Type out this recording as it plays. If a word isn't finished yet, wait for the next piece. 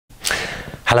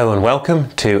Hello and welcome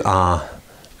to our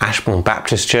Ashbourne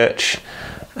Baptist Church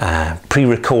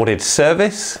pre-recorded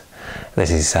service.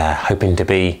 This is hoping to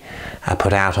be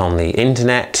put out on the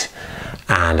internet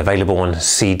and available on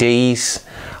CDs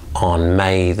on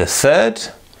May the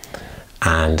 3rd.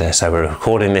 And so we're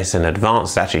recording this in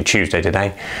advance. It's actually Tuesday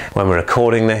today when we're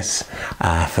recording this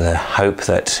for the hope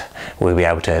that we'll be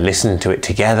able to listen to it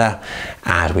together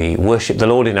as we worship the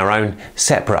Lord in our own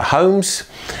separate homes,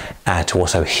 to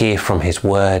also hear from His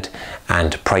Word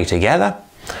and pray together.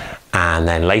 And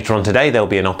then later on today there'll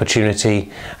be an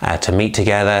opportunity to meet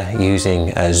together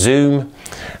using Zoom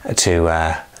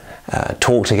to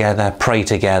talk together, pray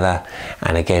together,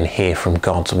 and again hear from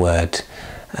God's Word.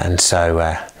 And so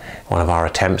one of our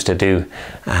attempts to do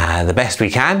the best we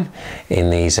can in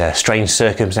these strange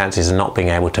circumstances and not being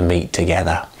able to meet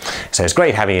together. So it's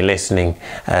great having you listening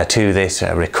to this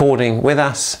recording with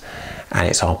us, and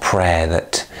it's our prayer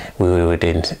that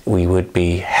we would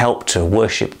be helped to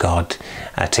worship God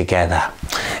together.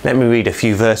 Let me read a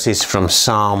few verses from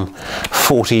Psalm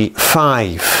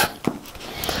 45.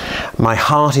 My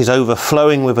heart is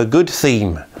overflowing with a good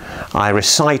theme. I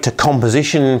recite a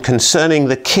composition concerning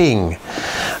the King.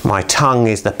 My tongue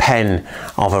is the pen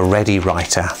of a ready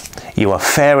writer. You are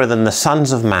fairer than the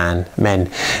sons of men.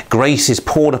 Grace is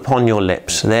poured upon your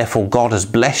lips. Therefore God has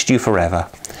blessed you forever.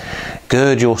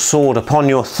 Gird your sword upon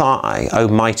your thigh, O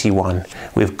mighty one,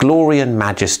 with glory and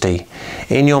majesty.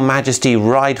 In your majesty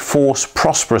ride forth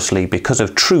prosperously because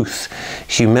of truth,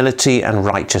 humility and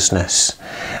righteousness.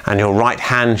 And your right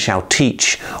hand shall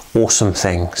teach awesome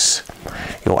things.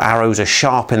 Your arrows are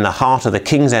sharp in the heart of the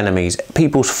king's enemies.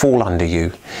 Peoples fall under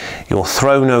you. Your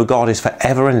throne, O God, is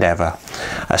forever and ever.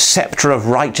 A sceptre of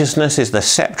righteousness is the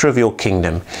sceptre of your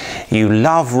kingdom. You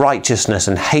love righteousness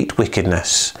and hate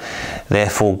wickedness.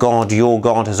 Therefore God, your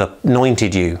God, has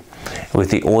anointed you with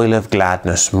the oil of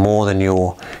gladness more than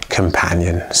your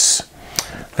companions.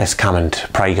 Let's come and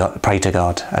pray to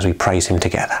God as we praise Him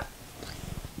together.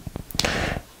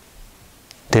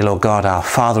 Dear Lord God, our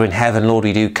Father in heaven, Lord,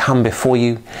 we do come before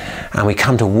you and we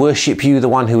come to worship you, the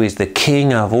one who is the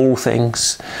King of all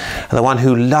things, the one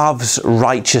who loves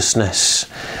righteousness,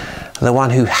 the one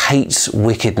who hates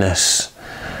wickedness,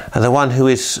 the one who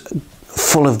is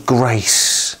full of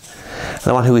grace,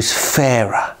 the one who is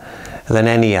fairer than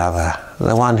any other,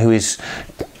 the one who is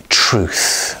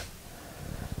truth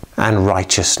and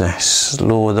righteousness.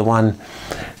 Lord, the one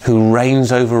who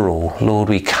reigns over all. Lord,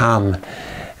 we come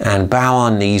and bow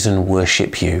our knees and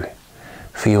worship you.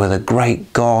 For you are the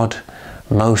great God,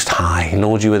 most high.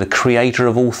 Lord, you are the creator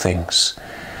of all things.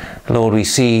 Lord, we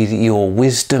see your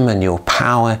wisdom and your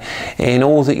power in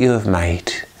all that you have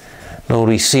made. Lord,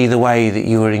 we see the way that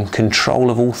you are in control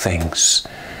of all things.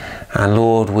 And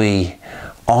Lord, we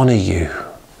honour you.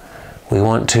 We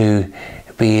want to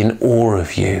be in awe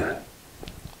of you.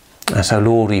 And so,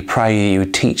 Lord, we pray that you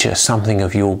would teach us something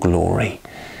of your glory.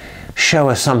 Show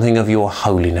us something of your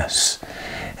holiness,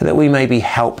 that we may be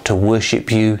helped to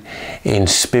worship you in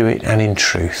spirit and in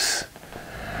truth.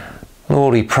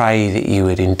 Lord, we pray that you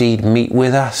would indeed meet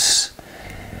with us.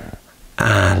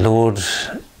 Lord,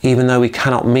 even though we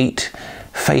cannot meet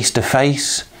face to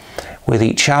face with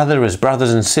each other as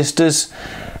brothers and sisters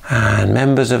and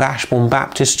members of Ashbourne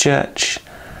Baptist Church,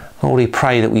 Lord, we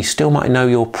pray that we still might know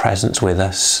your presence with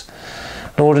us,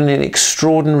 Lord, in an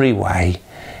extraordinary way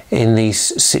in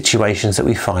these situations that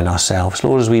we find ourselves.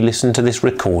 Lord, as we listen to this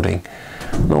recording,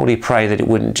 Lord, we pray that it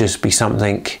wouldn't just be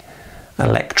something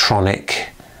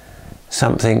electronic,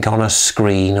 something on a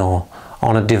screen or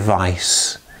on a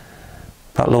device,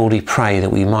 but Lord, we pray that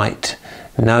we might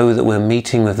know that we're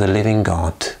meeting with the living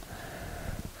God,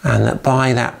 and that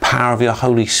by that power of your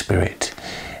Holy Spirit,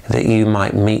 that you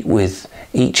might meet with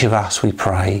each of us, we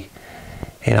pray,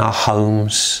 in our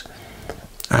homes,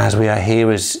 as we are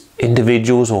here as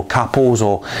individuals or couples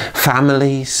or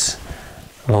families.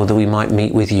 Lord, that we might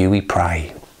meet with you, we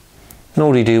pray.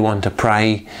 Lord, we do want to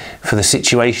pray for the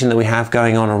situation that we have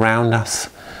going on around us.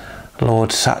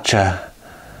 Lord, such an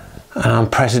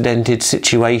unprecedented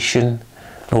situation.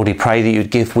 Lord, we pray that you'd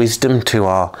give wisdom to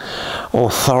our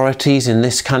authorities in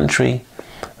this country.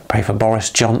 We pray for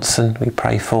Boris Johnson. We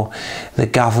pray for the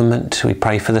government. We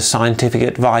pray for the scientific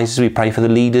advisors. We pray for the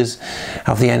leaders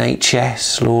of the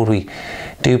NHS. Lord, we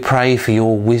do pray for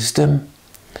your wisdom,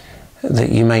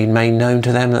 that you may make known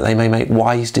to them, that they may make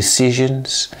wise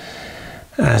decisions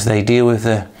as they deal with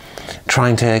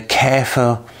trying to care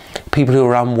for people who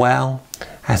are unwell,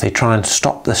 as they try and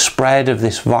stop the spread of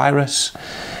this virus,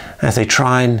 as they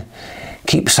try and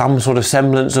keep some sort of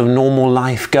semblance of normal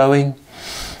life going,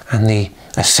 and the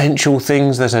essential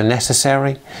things that are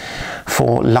necessary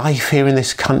for life here in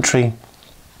this country.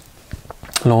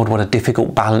 Lord, what a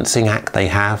difficult balancing act they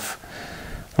have.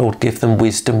 Lord, give them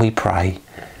wisdom, we pray.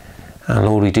 And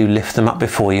Lord, we do lift them up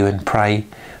before you and pray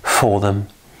for them.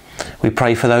 We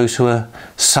pray for those who are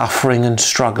suffering and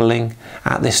struggling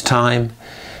at this time,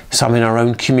 some in our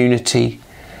own community,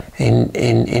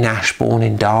 in Ashbourne,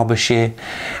 in Derbyshire,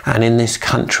 and in this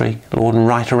country, Lord, and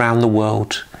right around the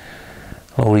world.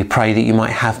 Lord, we pray that you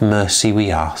might have mercy, we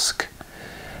ask.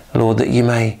 Lord, that you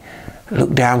may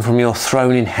look down from your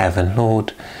throne in heaven,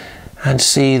 Lord, and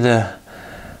see the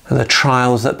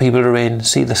trials that people are in,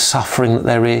 see the suffering that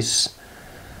there is.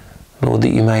 Lord, that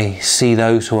you may see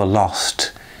those who are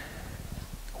lost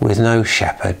with no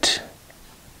shepherd.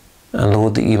 And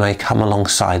Lord, that you may come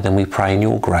alongside them, we pray in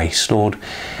your grace. Lord,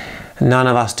 none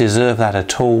of us deserve that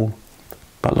at all,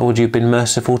 but Lord, you've been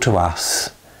merciful to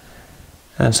us.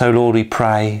 And so, Lord, we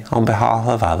pray on behalf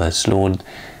of others, Lord,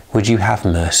 would you have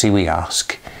mercy, we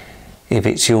ask, if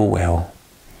it's your will.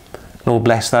 Lord,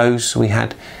 bless those we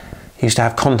used to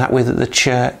have contact with at the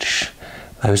church,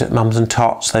 those at Mums and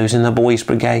Tots, those in the Boys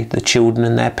Brigade, the children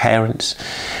and their parents,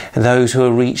 and those who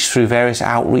are reached through various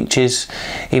outreaches,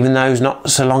 even those not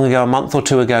so long ago, a month or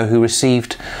two ago, who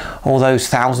received all those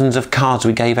thousands of cards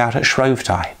we gave out at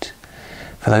Shrovetide,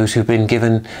 for those who've been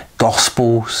given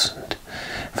gospels,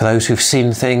 for those who've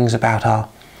seen things about our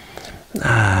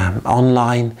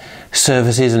online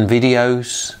services and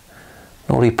videos.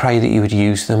 Lord, we pray that you would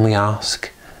use them, we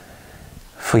ask,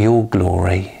 for your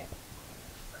glory.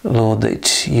 Lord,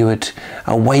 that you would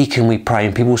awaken, we pray,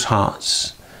 in people's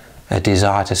hearts a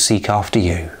desire to seek after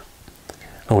you.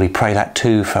 Lord, we pray that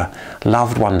too for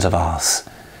loved ones of ours,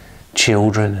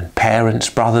 children and parents,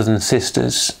 brothers and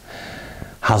sisters,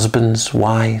 husbands,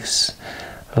 wives.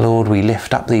 Lord, we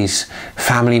lift up these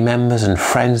family members and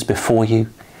friends before you,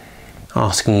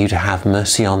 asking you to have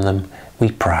mercy on them,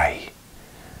 we pray.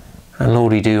 And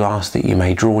Lord, we do ask that you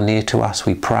may draw near to us,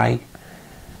 we pray.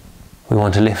 We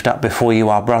want to lift up before you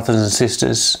our brothers and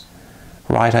sisters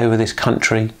right over this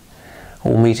country,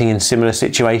 all meeting in similar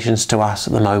situations to us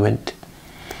at the moment.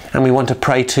 And we want to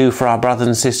pray too for our brothers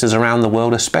and sisters around the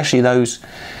world, especially those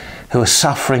who are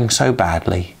suffering so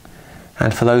badly,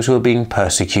 and for those who are being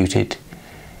persecuted,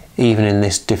 even in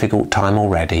this difficult time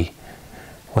already,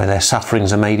 where their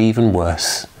sufferings are made even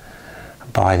worse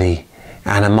by the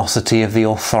animosity of the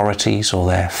authorities or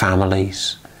their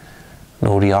families.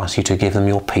 Lord, we ask you to give them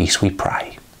your peace, we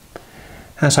pray.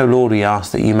 And so, Lord, we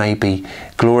ask that you may be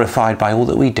glorified by all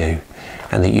that we do,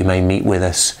 and that you may meet with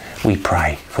us, we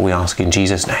pray. For we ask in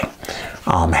Jesus' name.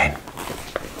 Amen.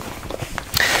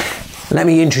 Let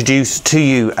me introduce to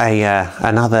you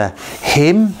another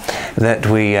hymn that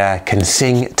we can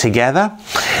sing together.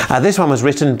 This one was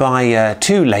written by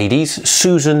two ladies,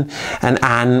 Susan and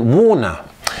Anne Warner.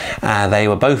 They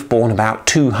were both born about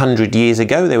 200 years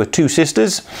ago. They were two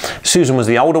sisters. Susan was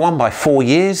the older one by 4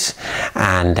 years,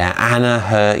 and Anna,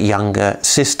 her younger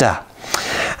sister.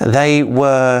 They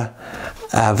were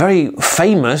very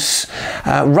famous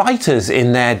writers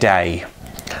in their day.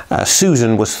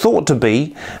 Susan was thought to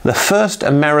be the first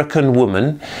American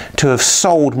woman to have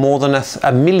sold more than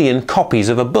a million copies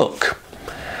of a book.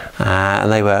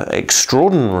 And they were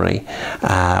extraordinarily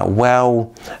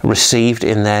well received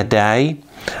in their day,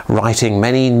 writing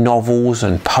many novels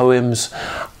and poems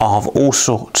of all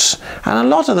sorts, and a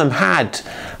lot of them had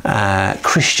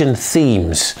Christian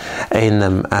themes in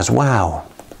them as well.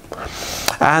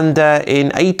 And in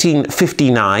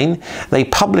 1859 they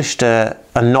published a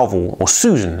novel, or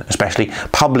Susan especially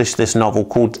published this novel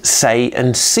called Say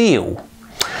and Seal.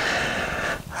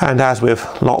 And as with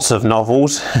lots of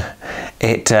novels,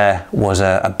 it was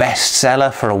a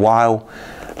bestseller for a while,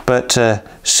 but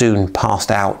soon passed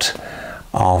out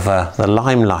of the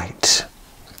limelight.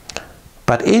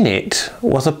 But in it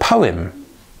was a poem.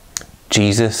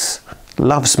 Jesus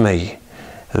loves me,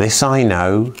 this I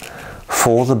know,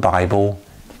 for the Bible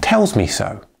tells me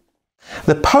so.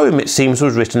 The poem, it seems,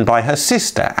 was written by her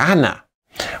sister Anna,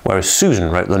 whereas Susan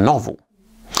wrote the novel.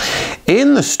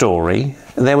 In the story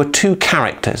there were two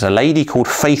characters, a lady called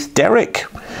Faith Derrick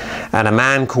and a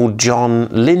man called John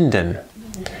Linden.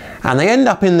 And they end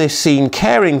up in this scene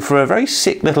caring for a very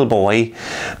sick little boy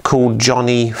called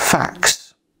Johnny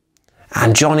Fax.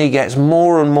 And Johnny gets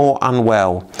more and more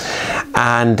unwell.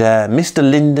 And Mr.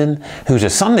 Linden, who's a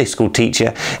Sunday school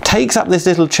teacher, takes up this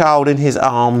little child in his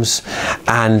arms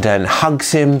and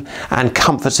hugs him and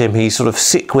comforts him. He's sort of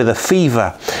sick with a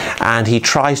fever, and he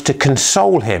tries to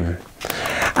console him.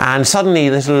 And suddenly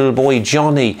this little boy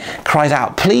Johnny cries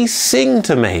out, "Please sing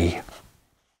to me."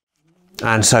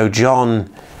 And so John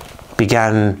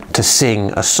began to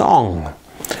sing a song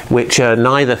which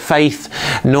neither Faith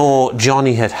nor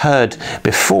Johnny had heard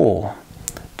before.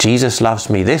 Jesus loves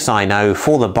me, this I know,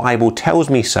 for the Bible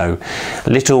tells me so.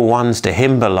 Little ones to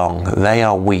him belong. They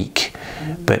are weak,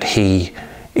 but he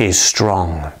is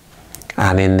strong.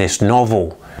 And in this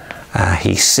novel,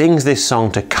 he sings this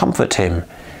song to comfort him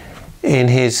in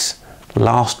his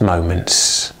last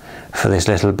moments for this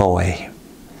little boy.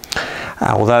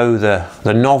 Although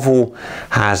the novel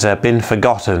has been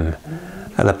forgotten,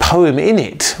 the poem in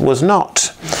it was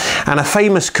not. And a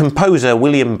famous composer,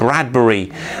 William Bradbury,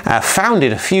 found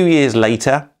it a few years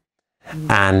later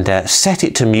and set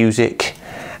it to music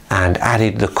and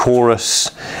added the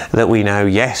chorus that we know.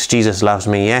 Yes, Jesus loves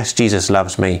me. Yes, Jesus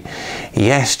loves me.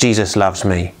 Yes, Jesus loves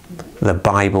me. The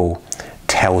Bible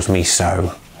tells me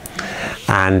so.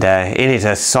 And in it,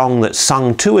 a song that's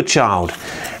sung to a child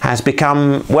has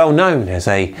become well known as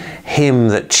a hymn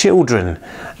that children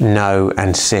know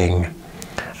and sing.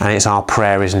 And it's our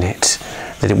prayer, isn't it,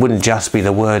 that it wouldn't just be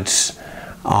the words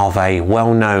of a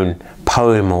well-known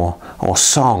poem or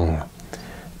song,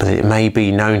 but that it may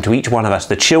be known to each one of us,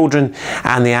 the children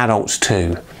and the adults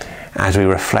too, as we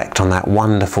reflect on that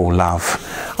wonderful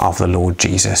love of the Lord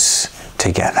Jesus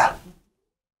together.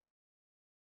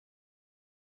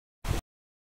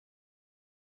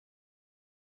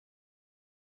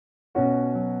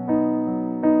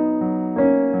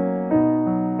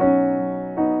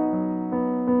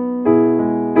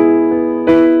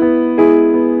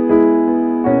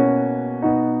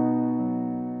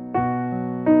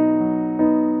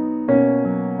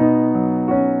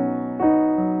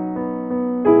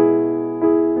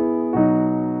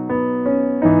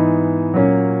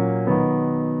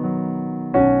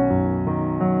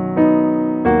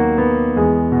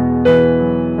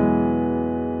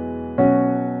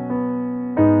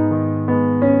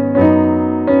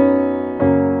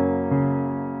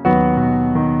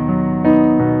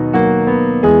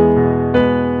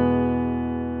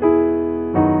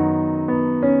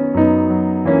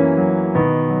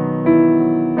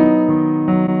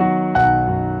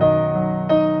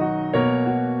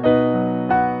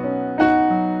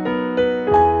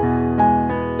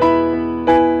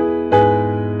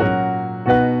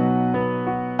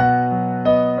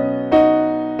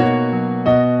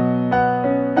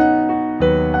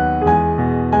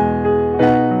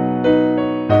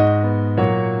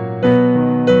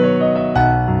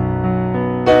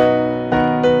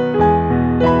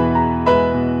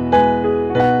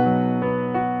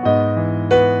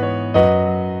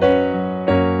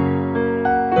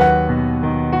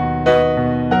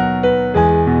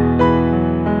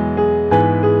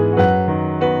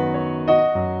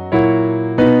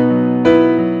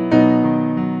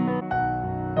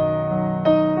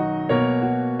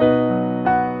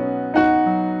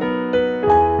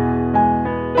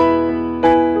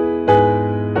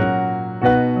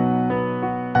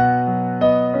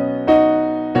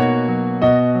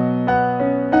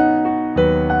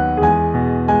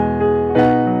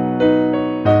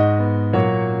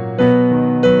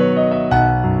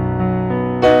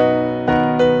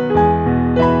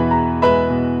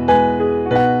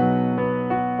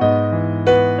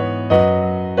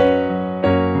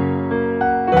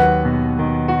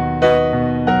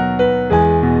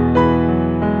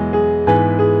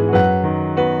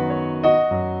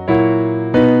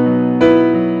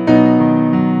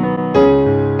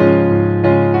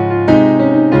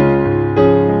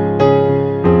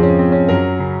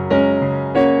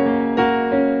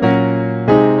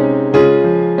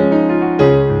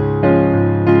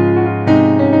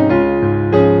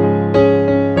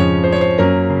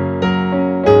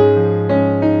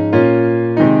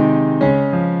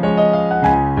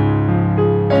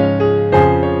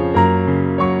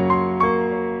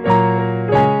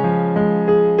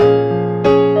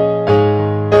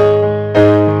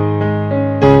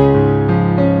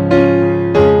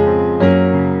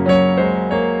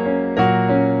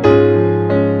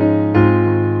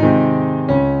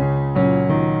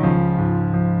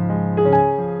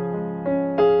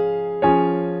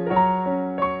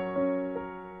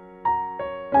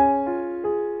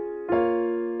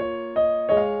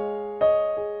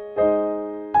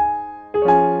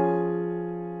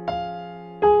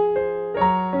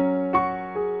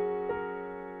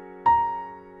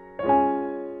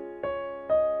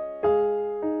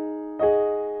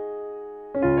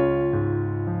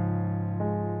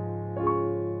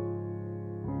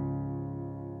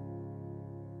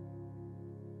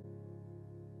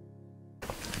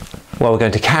 Well, we're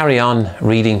going to carry on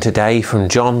reading today from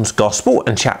John's Gospel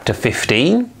and chapter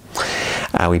 15.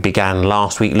 We began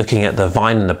last week looking at the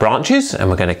vine and the branches, and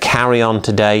we're going to carry on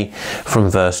today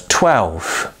from verse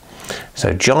 12.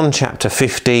 So John chapter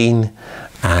 15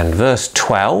 and verse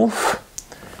 12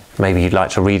 Maybe you'd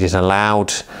like to read it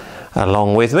aloud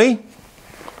along with me.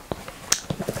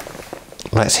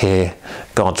 Let's hear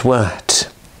God's word.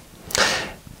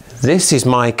 This is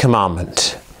my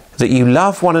commandment, that you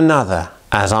love one another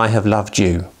as I have loved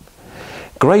you.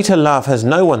 Greater love has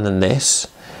no one than this,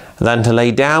 than to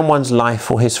lay down one's life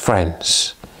for his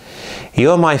friends.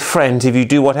 You are my friends if you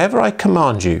do whatever I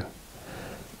command you.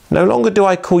 No longer do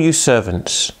I call you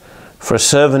servants, for a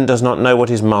servant does not know what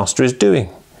his master is doing.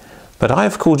 But I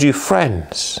have called you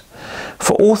friends.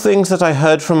 For all things that I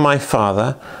heard from my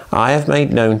Father, I have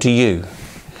made known to you.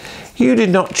 You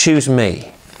did not choose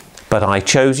me, but I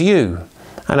chose you,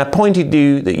 and appointed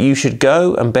you that you should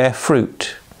go and bear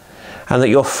fruit, and that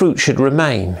your fruit should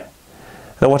remain,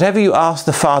 that whatever you ask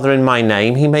the Father in my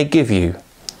name, he may give you.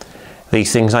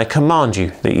 These things I command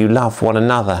you, that you love one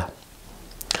another.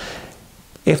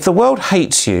 If the world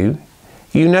hates you,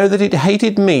 you know that it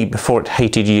hated me before it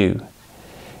hated you.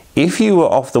 If you were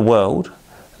of the world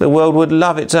would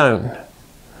love its own.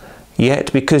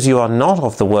 Yet because you are not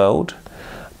of the world,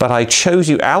 but I chose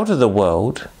you out of the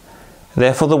world,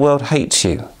 therefore the world hates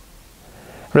you.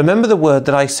 Remember the word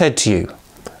that I said to you,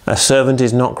 a servant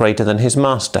is not greater than his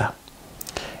master.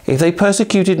 If they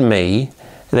persecuted me,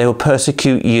 they will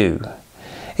persecute you.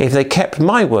 If they kept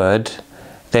my word,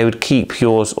 they would keep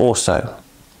yours also.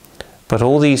 But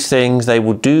all these things they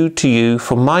will do to you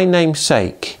for my name's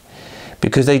sake,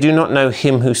 because they do not know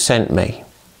him who sent me.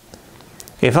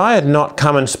 If I had not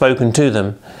come and spoken to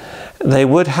them, they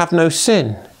would have no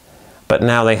sin, but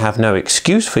now they have no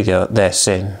excuse for their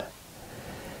sin.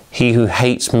 He who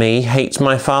hates me hates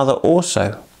my Father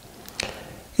also.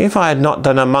 If I had not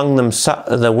done among them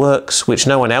the works which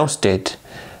no one else did,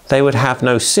 they would have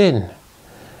no sin.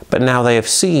 But now they have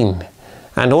seen,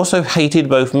 and also hated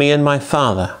both me and my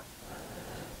Father.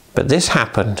 But this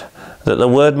happened, that the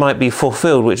word might be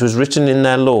fulfilled which was written in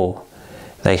their law.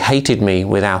 They hated me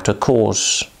without a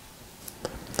cause.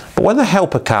 But when the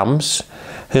Helper comes,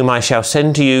 whom I shall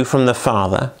send to you from the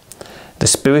Father, the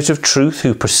Spirit of truth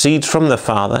who proceeds from the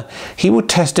Father, he will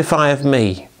testify of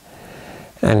me.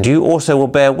 And you also will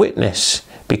bear witness,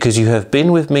 because you have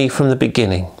been with me from the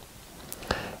beginning.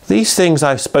 These things I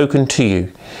have spoken to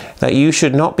you, that you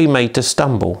should not be made to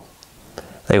stumble.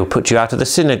 They will put you out of the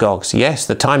synagogues. Yes,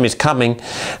 the time is coming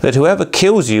that whoever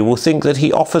kills you will think that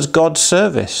he offers God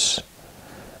service.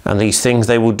 And these things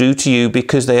they will do to you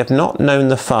because they have not known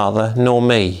the Father nor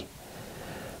me.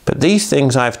 But these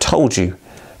things I have told you,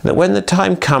 that when the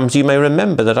time comes you may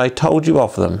remember that I told you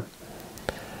of them.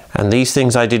 And these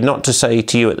things I did not to say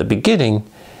to you at the beginning,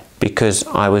 because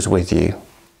I was with you.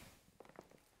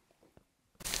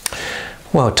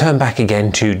 Well, turn back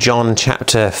again to John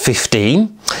chapter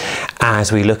 15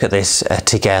 as we look at this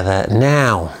together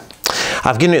now.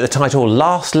 I've given it the title,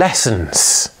 Last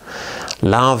Lessons,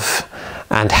 Love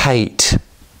and Hate.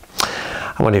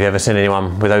 I wonder if you've ever seen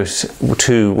anyone with those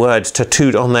two words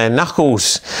tattooed on their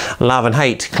knuckles. Love and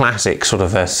hate, classic sort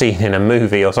of scene in a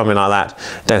movie or something like that.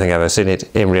 Don't think I've ever seen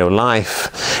it in real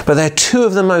life. But they're two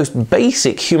of the most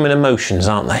basic human emotions,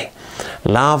 aren't they?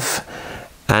 Love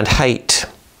and hate.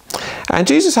 And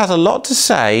Jesus has a lot to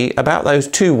say about those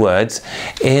two words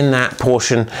in that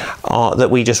portion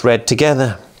that we just read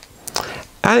together.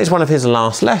 And it's one of his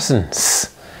last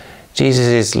lessons.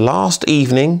 Jesus' last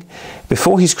evening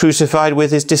before he's crucified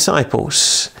with his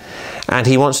disciples, and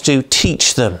he wants to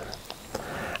teach them.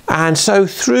 And so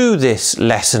through this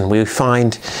lesson we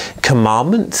find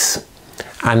commandments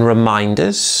and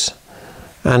reminders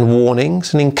and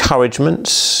warnings and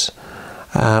encouragements,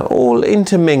 all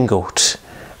intermingled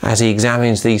as he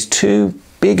examines these two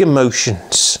big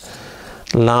emotions,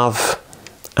 love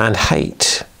and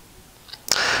hate.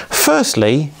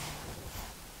 Firstly,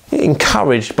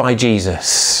 encouraged by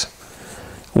Jesus.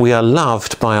 We are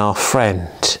loved by our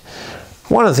friend.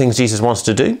 One of the things Jesus wants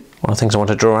to do, one of the things I want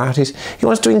to draw out, is he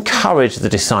wants to encourage the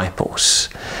disciples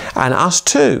and us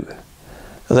too,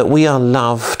 that we are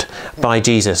loved by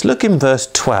Jesus. Look in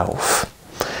verse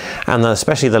 12, and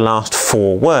especially the last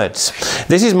four words.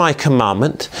 This is my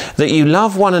commandment, that you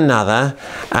love one another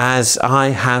as I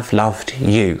have loved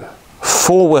you.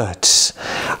 4 words.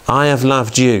 I have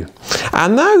loved you.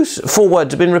 And those 4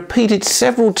 words have been repeated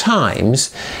several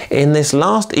times in this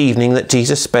last evening that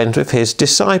Jesus spent with his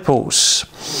disciples.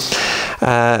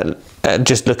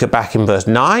 Just look back in verse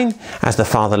 9. As the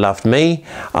Father loved me,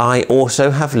 I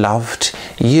also have loved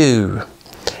you.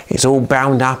 It's all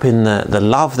bound up in the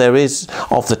love there is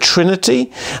of the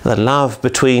Trinity. The love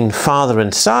between Father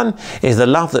and Son is the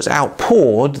love that's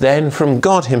outpoured then from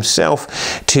God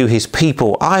himself to his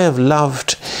people. I have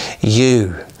loved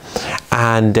you.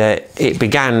 And it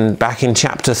began back in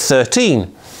chapter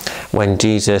 13 when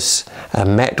Jesus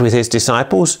met with his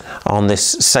disciples on this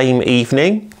same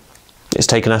evening. It's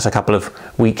taken us a couple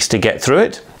of weeks to get through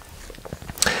it.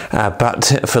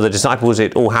 But for the disciples,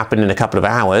 it all happened in a couple of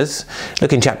hours.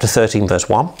 Look in chapter 13, verse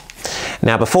 1.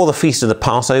 Now, before the feast of the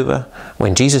Passover,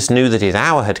 when Jesus knew that his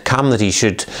hour had come, that he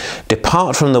should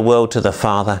depart from the world to the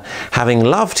Father, having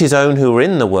loved his own who were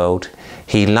in the world,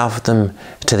 he loved them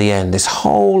to the end. This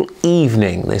whole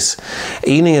evening, as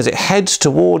it heads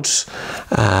towards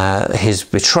his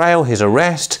betrayal, his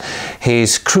arrest,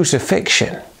 his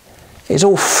crucifixion, is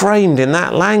all framed in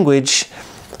that language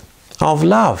of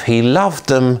love. He loved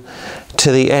them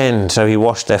to the end. So he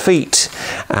washed their feet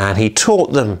and he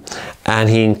taught them and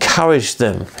he encouraged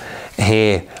them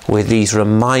here with these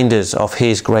reminders of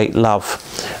his great love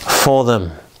for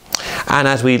them. And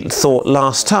as we thought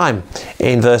last time,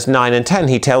 in verse 9 and 10,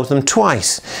 he tells them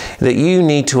twice that you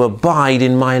need to abide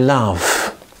in my love.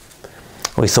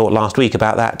 We thought last week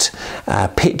about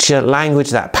that picture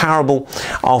language, that parable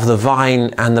of the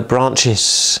vine and the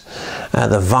branches.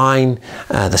 The vine,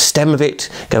 the stem of it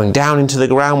going down into the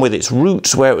ground with its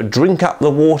roots where it would drink up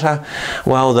the water.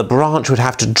 Well, the branch would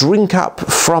have to drink up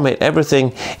from it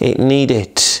everything it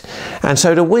needed. And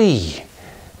so do we.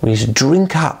 We need to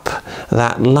drink up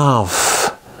that love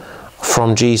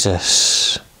from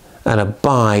Jesus and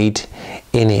abide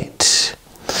in it.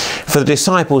 For the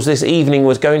disciples, this evening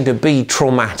was going to be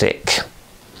traumatic.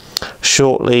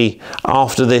 Shortly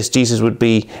after this, Jesus would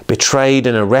be betrayed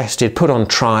and arrested, put on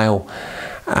trial,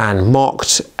 and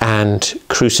mocked and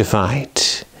crucified.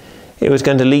 It was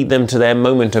going to lead them to their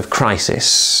moment of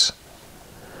crisis.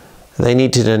 They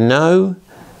needed to know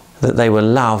that they were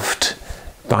loved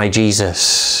by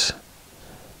Jesus.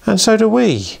 And so do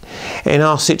we. In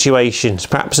our situations,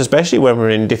 perhaps especially when we're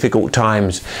in difficult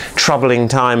times, troubling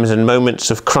times and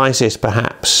moments of crisis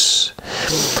perhaps.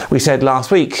 We said last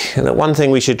week that one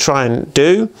thing we should try and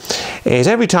do is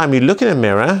every time you look in a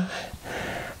mirror,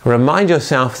 remind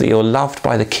yourself that you're loved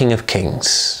by the King of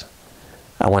Kings.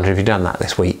 I wonder if you've done that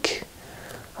this week.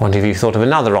 I wonder if you've thought of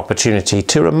another opportunity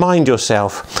to remind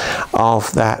yourself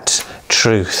of that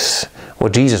truth. Well,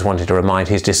 Jesus wanted to remind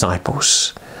his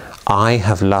disciples, I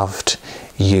have loved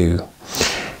you.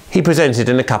 He presents it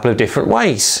in a couple of different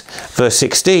ways. Verse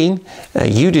 16,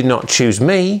 you did not choose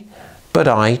me, but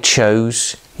I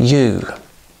chose you.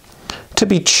 To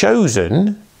be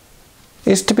chosen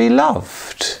is to be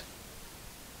loved.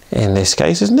 In this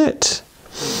case, isn't it?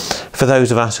 For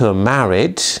those of us who are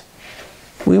married,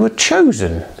 we were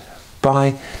chosen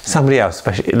by somebody else,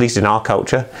 especially at least in our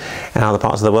culture. In other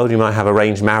parts of the world, you might have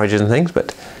arranged marriages and things,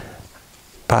 but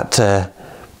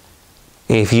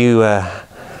if you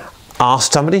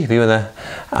asked somebody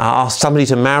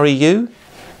to marry you,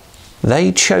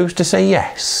 they chose to say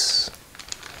yes.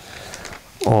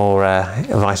 Or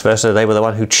vice versa, they were the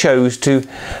one who chose to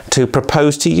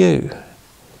propose to you.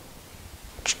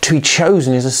 To be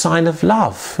chosen is a sign of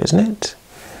love, isn't it?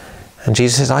 And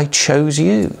Jesus says, I chose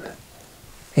you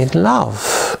in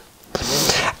love.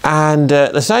 And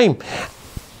the same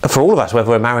for all of us, whether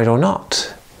we're married or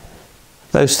not.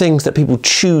 Those things that people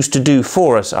choose to do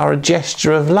for us are a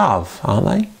gesture of love, aren't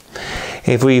they?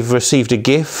 If we've received a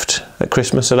gift at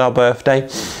Christmas, at our birthday,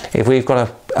 if we've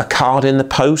got a card in the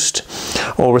post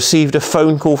or received a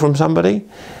phone call from somebody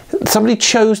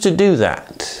chose to do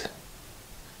that.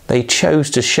 They chose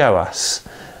to show us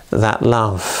that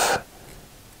love.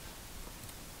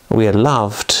 We are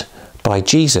loved by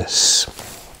Jesus.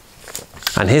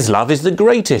 And his love is the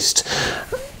greatest.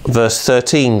 Verse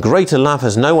 13, greater love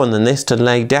has no one than this, to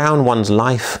lay down one's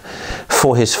life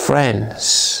for his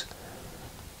friends.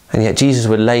 And yet Jesus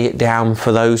would lay it down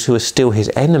for those who are still his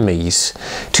enemies,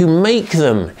 to make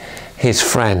them his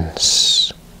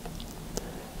friends.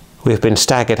 We've been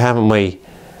staggered, haven't we,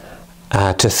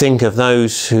 to think of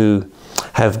those who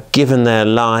have given their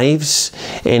lives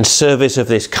in service of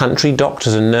this country,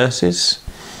 doctors and nurses.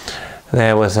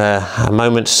 There was a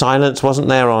moment's silence, wasn't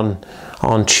there,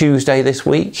 on Tuesday this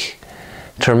week,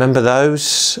 to remember those,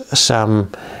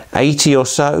 some 80 or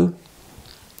so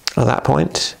at that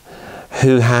point,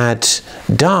 who had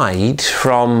died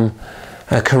from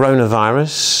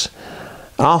coronavirus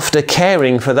after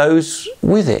caring for those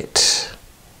with it.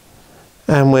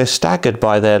 And we're staggered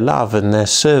by their love and their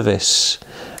service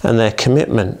and their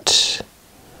commitment.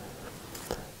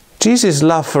 Jesus'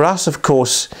 love for us, of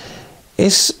course,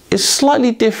 is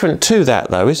slightly different to that,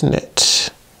 though, isn't it?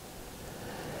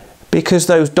 Because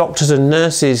those doctors and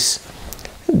nurses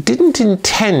didn't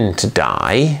intend to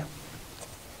die,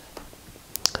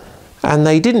 and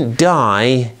they didn't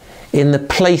die in the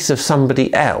place of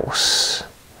somebody else.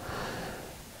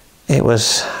 It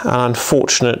was an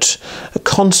unfortunate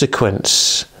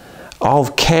consequence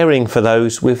of caring for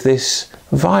those with this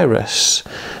virus,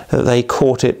 that they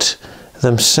caught it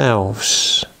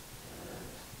themselves.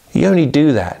 You only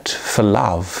do that for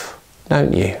love,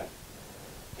 don't you?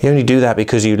 You only do that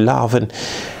because you love.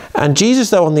 And Jesus,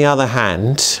 though, on the other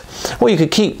hand, well, you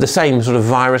could keep the same sort of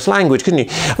virus language, couldn't you?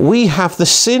 We have the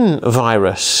sin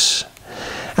virus.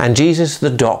 And Jesus, the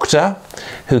doctor,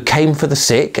 who came for the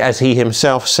sick, as he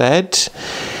himself said,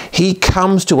 he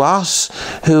comes to us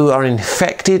who are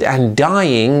infected and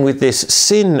dying with this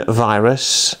sin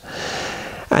virus.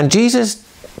 And Jesus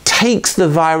takes the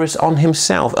virus on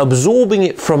himself, absorbing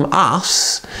it from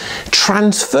us,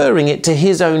 transferring it to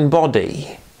his own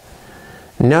body,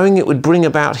 knowing it would bring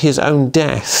about his own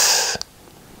death.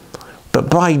 But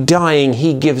by dying,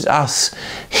 he gives us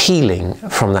healing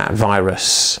from that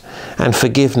virus, and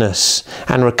forgiveness,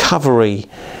 and recovery,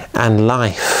 and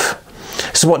life.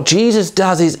 So what Jesus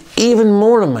does is even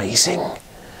more amazing.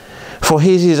 For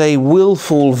his is a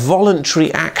willful,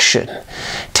 voluntary action,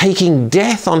 taking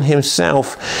death on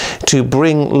himself to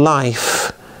bring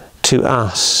life to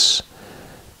us,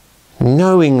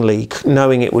 knowing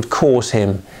it would cause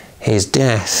him his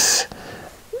death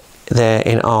there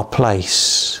in our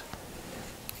place.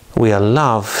 We are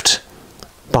loved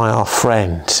by our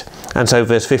friend. And so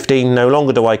verse 15, no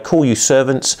longer do I call you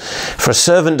servants, for a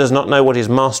servant does not know what his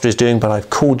master is doing, but I've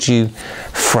called you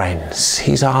friends.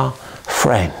 He's our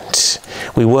friend.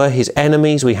 We were his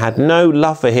enemies. We had no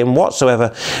love for him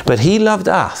whatsoever, but he loved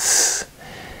us.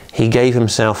 He gave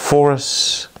himself for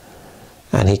us,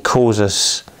 and he calls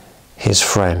us his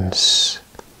friends.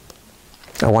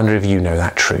 I wonder if you know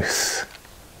that truth.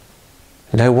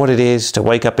 Know what it is to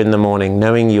wake up in the morning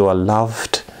knowing you are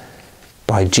loved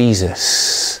by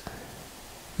Jesus,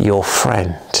 your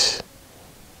friend.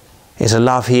 It's a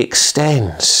love he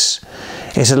extends.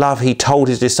 It's a love he told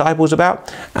his disciples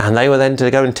about, and they were then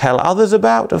to go and tell others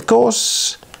about, of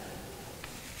course.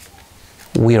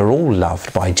 We are all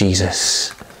loved by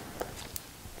Jesus.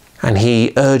 And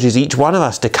he urges each one of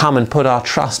us to come and put our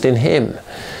trust in him,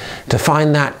 to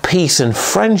find that peace and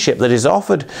friendship that is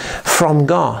offered from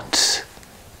God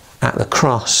at the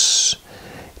cross.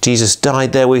 Jesus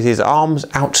died there with his arms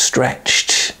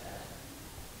outstretched,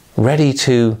 ready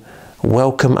to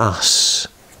welcome us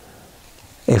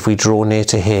if we draw near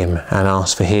to him and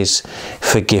ask for his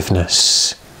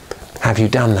forgiveness. Have you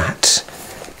done that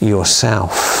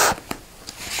yourself?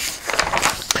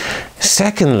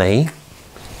 Secondly,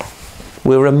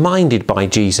 we're reminded by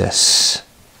Jesus.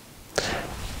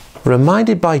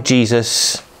 Reminded by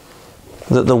Jesus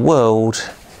that the world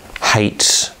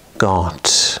hates God.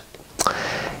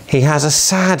 He has a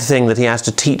sad thing that he has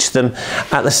to teach them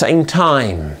at the same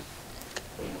time.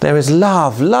 There is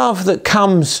love that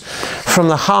comes from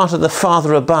the heart of the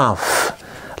Father above.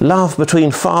 Love between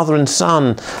Father and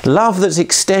Son. Love that's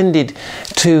extended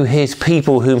to his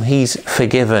people whom he's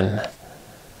forgiven.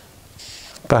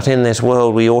 But in this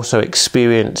world we also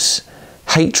experience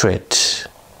hatred.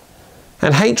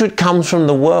 And hatred comes from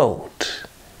the world.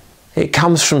 It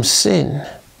comes from sin.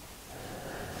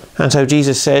 And so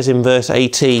Jesus says in verse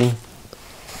 18,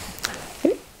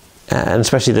 and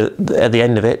especially at the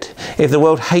end of it, if the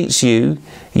world hates you,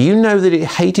 you know that it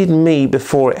hated me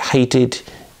before it hated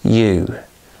you.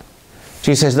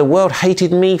 Jesus says the world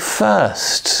hated me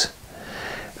first.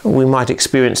 We might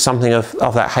experience something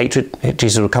of that hatred.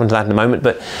 Jesus will come to that in a moment.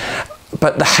 But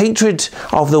the hatred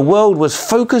of the world was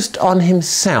focused on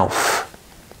himself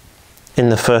in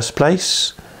the first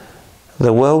place.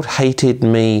 The world hated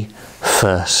me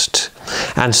first.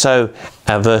 And so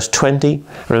verse 20,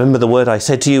 remember the word I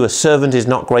said to you, a servant is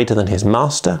not greater than his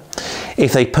master.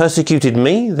 If they persecuted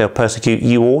me, they'll persecute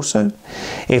you also.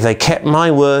 If they kept my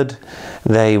word,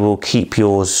 they will keep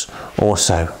yours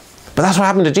also. But that's what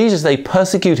happened to Jesus. They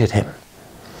persecuted him.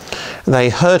 They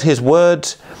heard his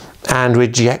words and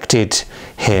rejected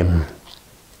him.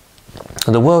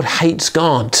 The world hates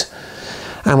God.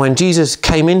 And when Jesus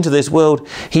came into this world,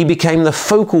 he became the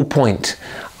focal point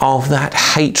of that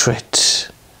hatred.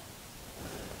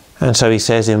 And so he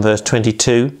says in verse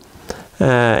 22,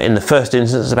 in the first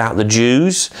instance about the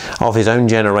Jews of his own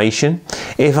generation,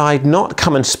 if I'd not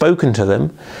come and spoken to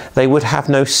them, they would have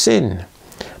no sin.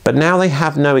 But now they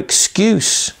have no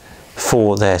excuse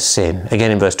for their sin. Again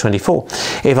in verse 24,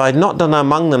 if I'd not done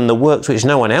among them the works which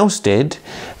no one else did,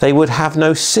 they would have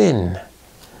no sin.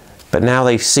 But now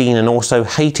they've seen and also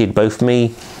hated both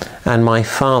me and my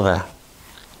Father.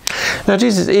 Now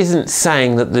Jesus isn't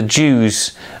saying that the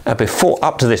Jews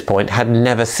up to this point had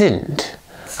never sinned.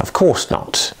 Of course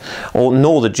not.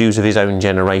 Nor the Jews of his own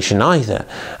generation either.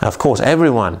 Of course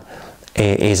everyone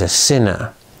is a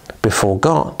sinner before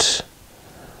God.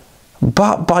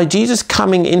 But by Jesus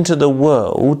coming into the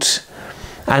world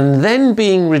and then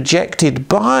being rejected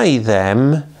by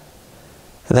them,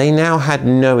 they now had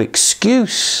no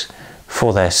excuse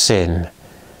for their sin,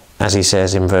 as he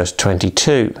says in verse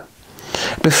 22.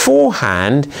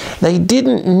 Beforehand, they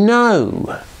didn't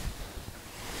know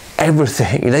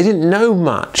everything. They didn't know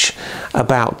much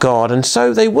about God, and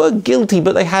so they were guilty,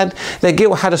 but their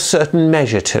guilt had a certain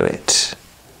measure to it.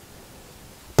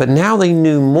 But now they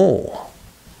knew more.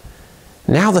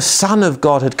 Now the Son of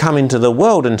God had come into the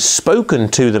world and spoken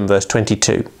to them, verse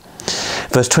 22.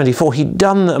 Verse 24, he'd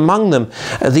done among them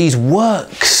these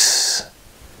works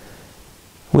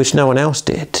which no one else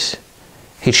did.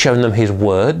 He'd shown them his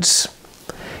words.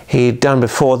 He'd done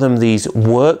before them these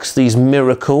works, these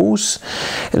miracles.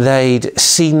 They'd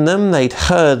seen them, they'd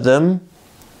heard them,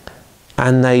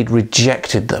 and they'd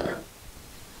rejected them.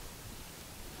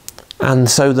 And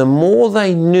so the more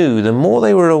they knew, the more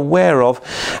they were aware of,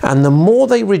 and the more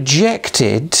they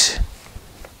rejected,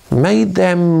 made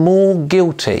them more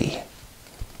guilty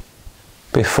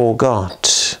before God.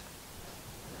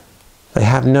 They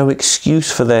have no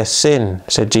excuse for their sin,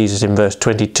 said Jesus in verse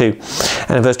 22.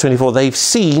 And in verse 24, they've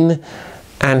seen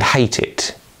and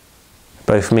hated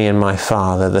both me and my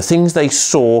Father. The things they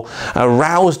saw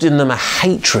aroused in them a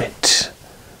hatred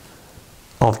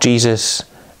of Jesus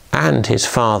and his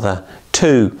Father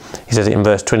too. He says it in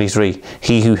verse 23,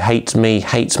 he who hates me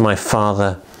hates my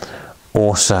Father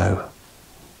also.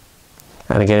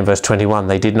 And again in verse 21,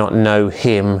 they did not know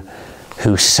him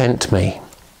who sent me.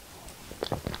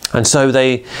 And so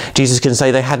Jesus can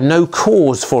say they had no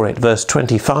cause for it. Verse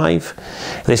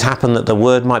 25, this happened that the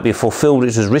word might be fulfilled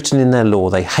which was written in their law.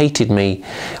 They hated me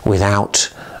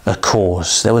without a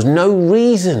cause. There was no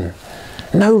reason,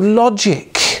 no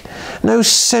logic, no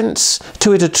sense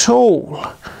to it at all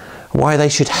why they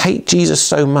should hate Jesus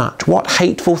so much. What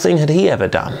hateful thing had he ever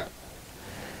done?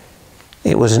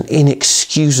 It was an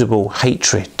inexcusable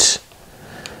hatred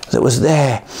that was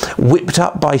there, whipped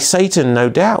up by Satan, no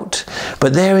doubt,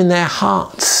 but there in their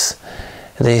hearts,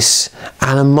 this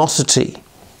animosity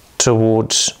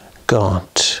towards God.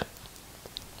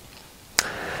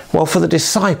 Well, for the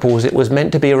disciples, it was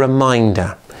meant to be a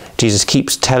reminder. Jesus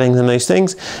keeps telling them those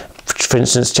things. For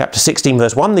instance, chapter 16,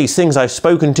 verse 1, these things I've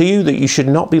spoken to you that you should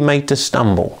not be made to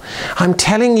stumble. I'm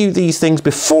telling you these things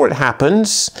before it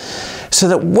happens, so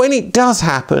that when it does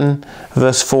happen,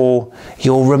 verse 4,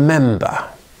 you'll remember.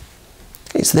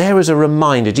 It's there as a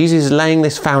reminder. Jesus is laying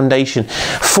this foundation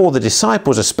for the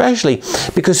disciples especially,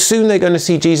 because soon they're going to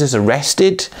see Jesus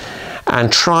arrested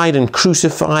and tried and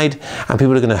crucified, and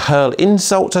people are going to hurl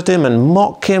insults at him and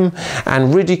mock him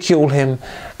and ridicule him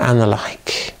and the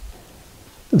like.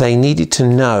 They needed to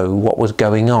know what was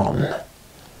going on.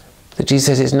 That Jesus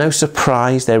says it's no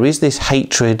surprise there is this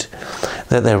hatred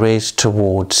that there is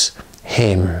towards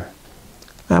him.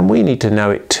 And we need to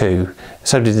know it too.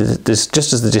 So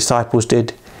just as the disciples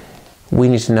did, we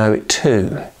need to know it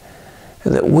too.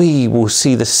 That we will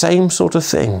see the same sort of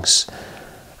things.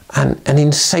 An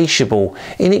insatiable,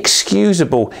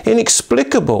 inexcusable,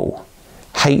 inexplicable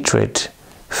hatred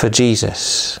for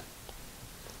Jesus.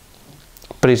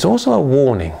 But it's also a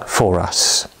warning for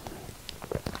us.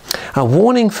 A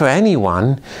warning for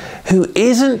anyone who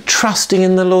isn't trusting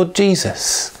in the Lord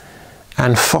Jesus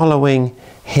and following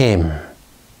him.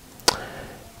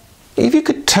 If you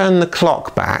could turn the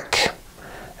clock back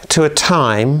to a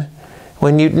time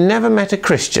when you'd never met a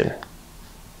Christian,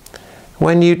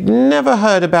 when you'd never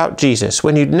heard about Jesus,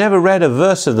 when you'd never read a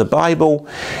verse of the Bible,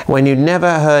 when you'd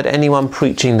never heard anyone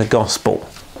preaching the gospel.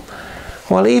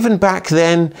 Well, even back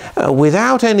then,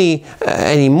 without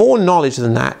any more knowledge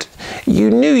than that,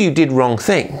 you knew you did wrong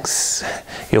things.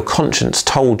 Your conscience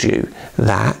told you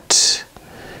that.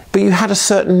 But you had a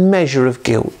certain measure of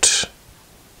guilt.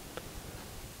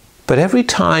 But every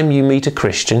time you meet a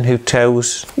Christian who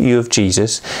tells you of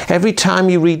Jesus, every time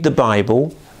you read the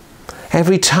Bible,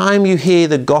 every time you hear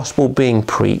the gospel being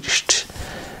preached,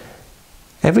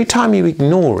 every time you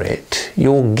ignore it,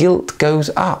 your guilt goes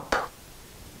up.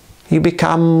 You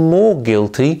become more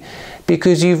guilty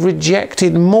because you've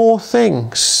rejected more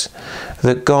things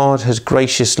that God has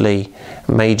graciously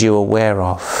made you aware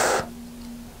of.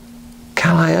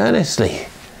 Can I earnestly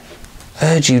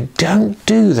urge you, don't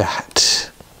do that.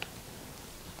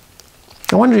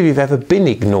 I wonder if you've ever been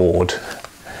ignored.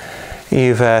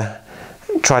 You've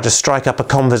tried to strike up a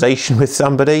conversation with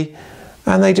somebody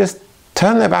and they just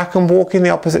turn their back and walk in the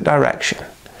opposite direction.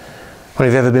 Or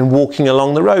you've ever been walking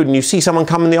along the road and you see someone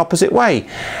coming the opposite way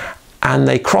and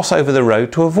they cross over the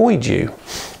road to avoid you.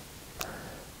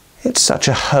 It's such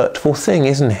a hurtful thing,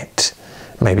 isn't it?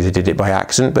 Maybe they did it by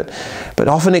accident, but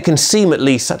often it can seem at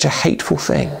least such a hateful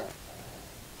thing.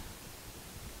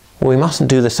 Well, we mustn't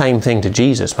do the same thing to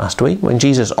Jesus, must we? When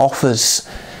Jesus offers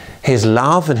his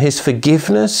love and his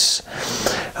forgiveness,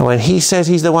 and when he says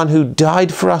he's the one who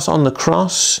died for us on the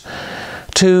cross,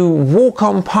 to walk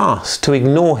on past, to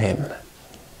ignore him,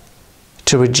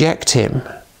 to reject him,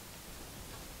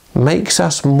 makes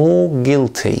us more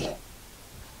guilty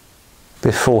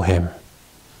before him.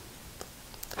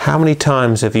 How many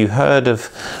times have you heard of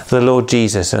the Lord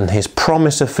Jesus and his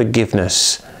promise of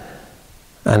forgiveness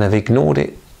and have ignored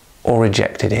it or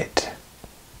rejected it?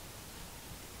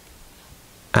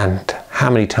 And how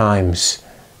many times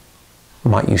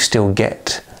might you still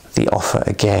get the offer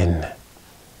again?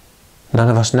 None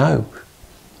of us know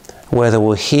whether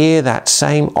we'll hear that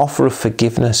same offer of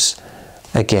forgiveness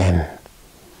again.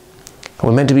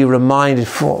 We're meant to be reminded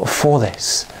for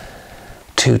this,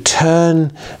 to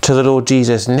turn to the Lord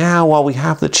Jesus now while we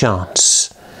have the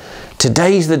chance.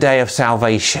 Today's the day of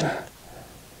salvation.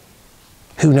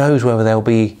 Who knows whether there'll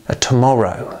be a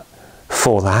tomorrow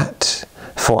for that,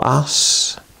 for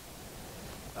us.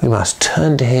 We must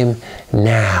turn to him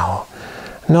now,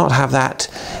 not have that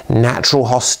natural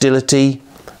hostility.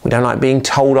 We don't like being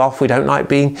told off. We don't like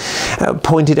being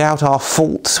pointed out our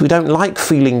faults. We don't like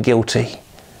feeling guilty.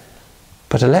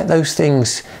 But to let those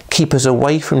things keep us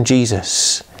away from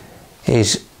Jesus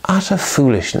is utter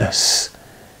foolishness.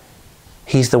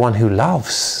 He's the one who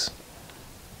loves.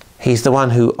 He's the one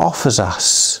who offers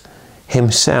us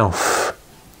himself.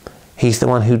 He's the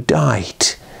one who died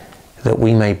that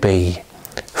we may be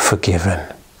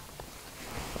forgiven.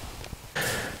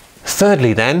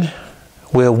 Thirdly then,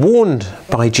 we're warned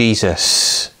by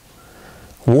Jesus.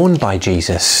 Warned by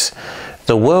Jesus.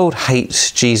 The world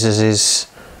hates Jesus's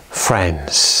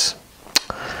friends.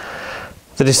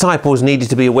 The disciples needed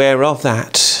to be aware of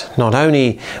that. Not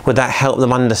only would that help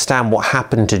them understand what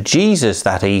happened to Jesus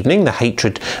that evening, the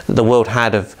hatred that the world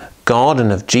had of God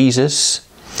and of Jesus,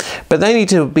 but they need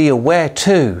to be aware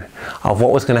too of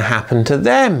what was going to happen to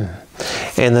them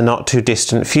in the not too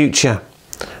distant future.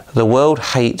 The world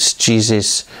hates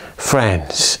Jesus'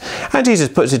 friends. And Jesus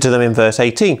puts it to them in verse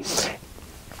 18.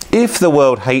 If the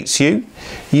world hates you,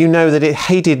 you know that it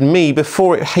hated me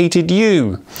before it hated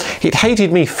you. It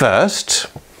hated me first,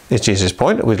 is Jesus'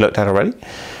 point that we've looked at already,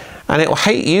 and it will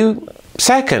hate you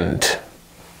second.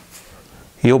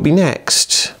 You'll be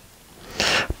next.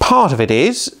 Part of it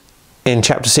is, in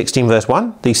chapter 16 verse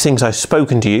 1, these things I've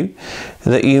spoken to you,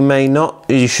 that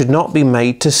you should not be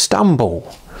made to stumble,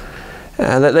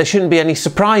 that there shouldn't be any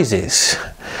surprises.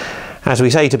 As we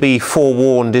say, to be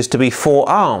forewarned is to be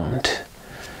forearmed.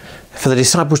 For the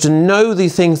disciples to know the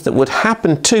things that would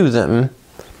happen to them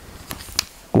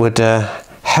would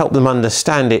help them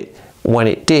understand it when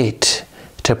it did,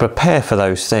 to prepare for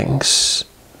those things.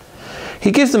 He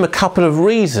gives them a couple of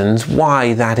reasons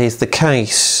why that is the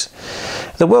case.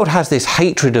 The world has this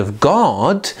hatred of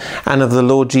God and of the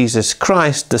Lord Jesus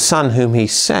Christ, the Son whom he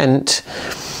sent,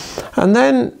 and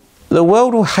then the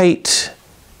world will hate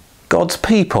God's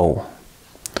people.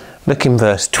 Look in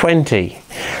verse 20.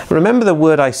 Remember the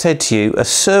word I said to you, a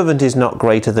servant is not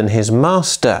greater than his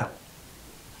master.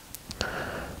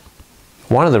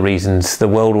 One of the reasons the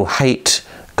world will hate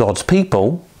God's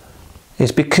people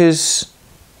is because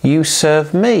you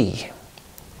serve me.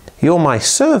 You're my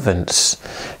servants,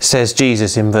 says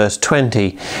Jesus in verse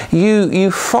 20. You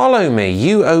follow me,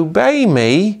 you obey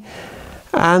me,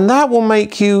 and that will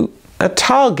make you a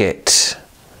target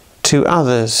to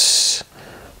others.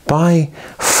 By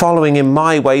following in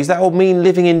my ways, that will mean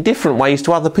living in different ways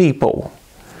to other people.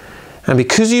 And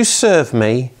because you serve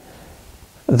me,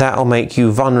 that will make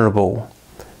you vulnerable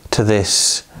to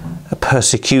this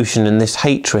persecution and this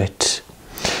hatred.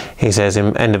 He says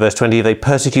in end of verse 20, if they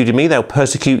persecuted me, they'll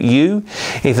persecute you.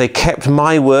 If they kept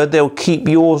my word, they'll keep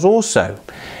yours also.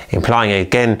 Implying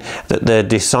again that the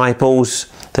disciples,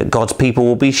 that God's people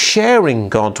will be sharing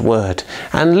God's word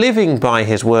and living by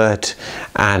his word,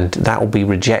 and that will be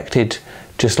rejected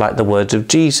just like the words of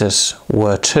Jesus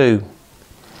were too.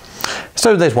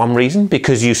 So there's one reason,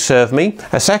 because you serve me.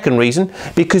 A second reason,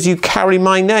 because you carry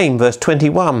my name, verse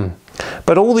 21.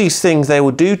 But all these things they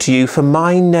will do to you for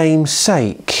my name's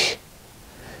sake,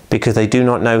 because they do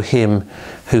not know him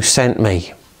who sent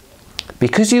me.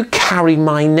 Because you carry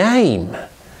my name,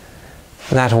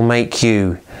 that'll make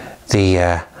you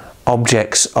the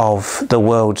objects of the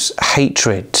world's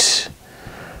hatred.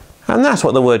 And that's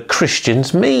what the word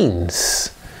Christians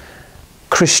means.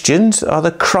 Christians are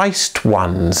the Christ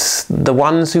ones, the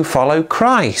ones who follow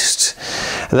Christ,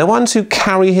 the ones who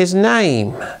carry his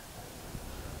name.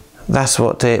 That's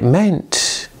what it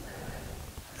meant.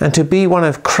 And to be one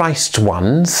of Christ's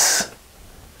ones,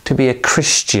 to be a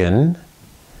Christian,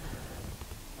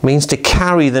 means to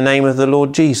carry the name of the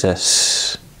Lord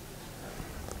Jesus.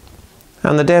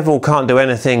 And the devil can't do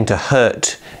anything to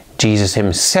hurt Jesus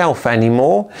himself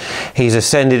anymore. He's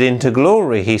ascended into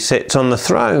glory. He sits on the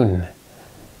throne.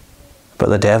 But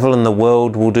the devil and the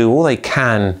world will do all they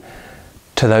can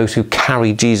to those who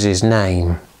carry Jesus'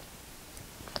 name.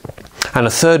 And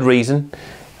a third reason,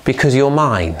 because you're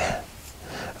mine.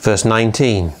 Verse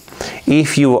 19.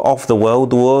 If you were of the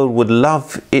world would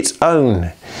love its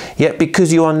own. Yet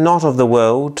because you are not of the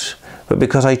world, but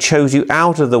because I chose you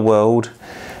out of the world,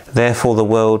 therefore the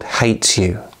world hates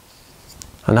you.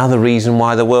 Another reason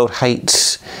why the world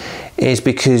hates is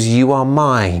because you are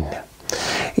mine.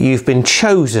 You've been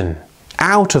chosen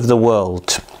out of the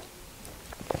world.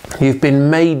 You've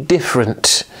been made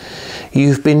different.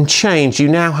 You've been changed. You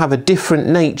now have a different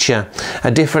nature,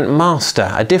 a different master,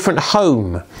 a different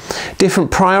home,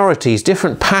 different priorities,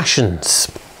 different passions,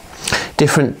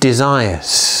 different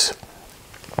desires.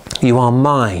 You are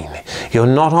mine. You're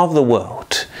not of the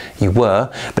world. You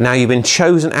were, but now you've been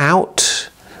chosen out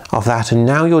of that, and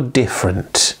now you're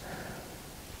different.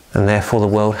 And therefore the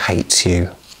world hates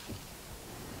you.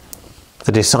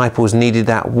 The disciples needed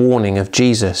that warning of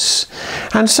Jesus.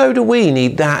 And so do we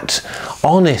need that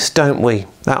honest, don't we?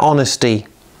 That honesty.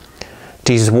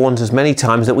 Jesus warns us many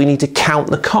times that we need to count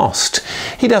the cost.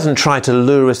 He doesn't try to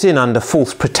lure us in under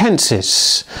false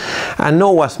pretenses. And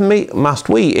nor must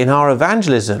we in our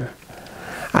evangelism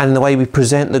and in the way we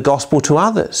present the gospel to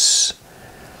others.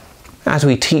 As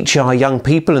we teach our young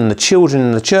people and the children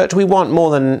in the church, we want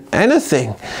more than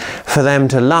anything for them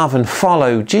to love and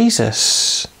follow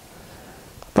Jesus.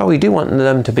 But we do want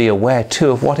them to be aware too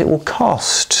of what it will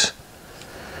cost.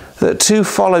 That to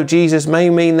follow Jesus may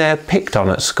mean they're picked on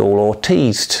at school or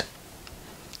teased.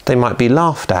 They might be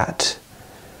laughed at.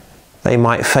 They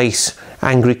might face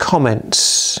angry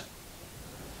comments.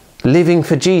 Living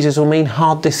for Jesus will mean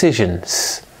hard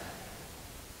decisions.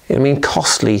 It'll mean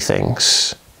costly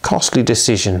things, costly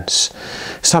decisions.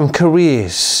 Some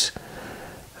careers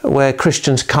where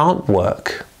Christians can't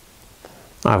work.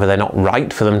 Either they're not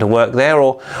right for them to work there,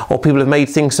 or people have made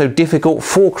things so difficult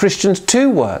for Christians to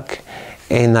work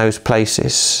in those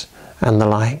places and the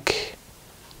like.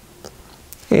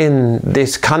 In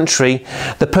this country,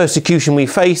 the persecution we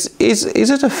face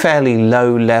is at a fairly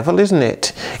low level, isn't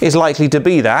it? It's likely to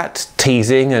be that,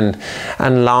 teasing and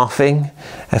laughing,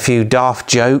 a few daft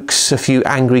jokes, a few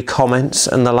angry comments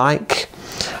and the like,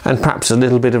 and perhaps a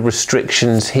little bit of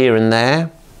restrictions here and there.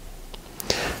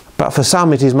 But for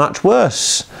some it is much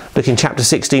worse. Look in chapter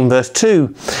 16 verse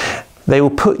 2. They will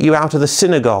put you out of the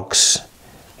synagogues.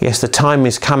 Yes, the time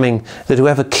is coming that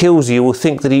whoever kills you will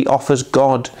think that he offers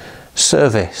God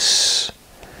service.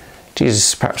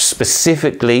 Jesus perhaps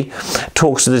specifically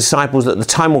talks to the disciples that the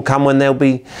time will come when they'll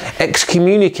be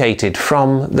excommunicated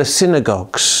from the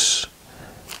synagogues.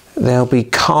 They'll be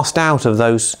cast out of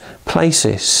those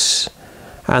places,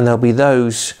 and there'll be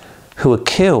those who are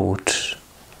killed,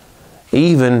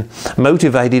 even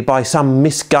motivated by some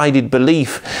misguided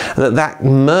belief that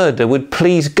murder would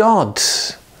please God.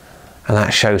 And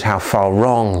that shows how far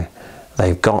wrong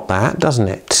they've got that, doesn't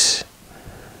it?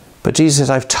 But Jesus says,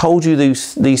 I've told you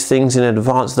these things in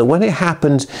advance, that when it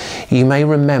happens, you may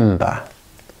remember.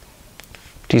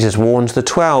 Jesus warns the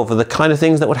 12 of the kind of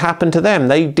things that would happen to them.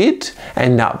 They did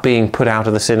end up being put out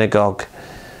of the synagogue.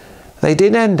 They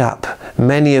did end up,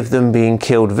 many of them being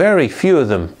killed. Very few of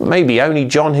them, maybe only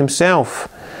John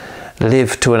himself,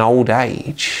 lived to an old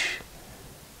age.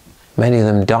 Many of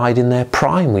them died in their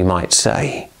prime, we might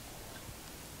say.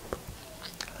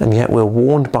 And yet we're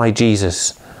warned by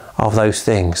Jesus of those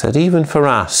things, that even for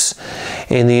us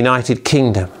in the United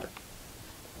Kingdom,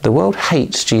 the world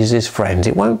hates Jesus' friends.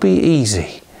 It won't be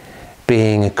easy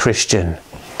being a Christian.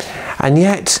 And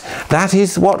yet, that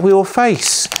is what we will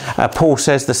face. Paul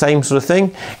says the same sort of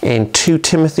thing in 2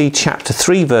 Timothy chapter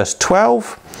 3 verse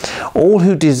 12. All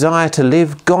who desire to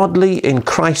live godly in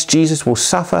Christ Jesus will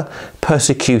suffer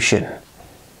persecution.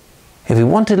 If we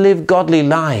want to live godly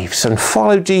lives and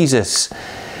follow Jesus,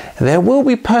 there will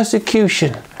be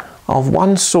persecution of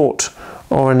one sort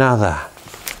or another.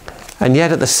 And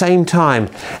yet at the same time,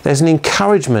 there's an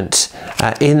encouragement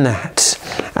in that.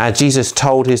 Jesus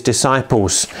told his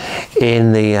disciples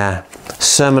in the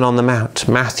Sermon on the Mount,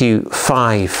 Matthew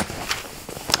 5,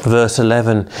 verse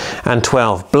 11 and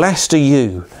 12. Blessed are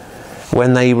you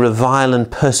when they revile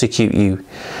and persecute you,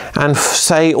 and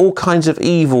say all kinds of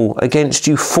evil against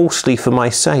you falsely for my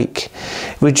sake.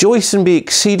 Rejoice and be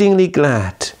exceedingly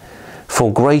glad,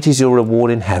 for great is your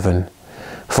reward in heaven.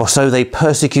 For so they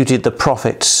persecuted the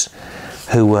prophets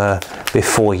who were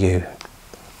before you.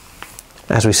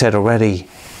 As we said already,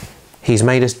 he's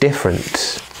made us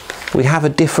different. We have a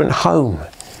different home.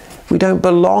 We don't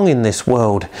belong in this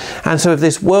world. And so if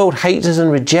this world hates us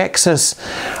and rejects us,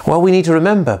 well, we need to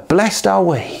remember, blessed are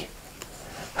we,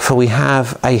 for we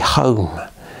have a home.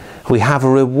 We have a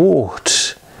reward.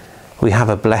 We have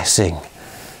a blessing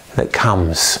that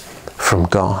comes from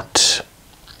God.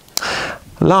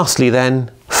 Lastly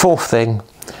then, fourth thing,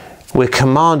 we're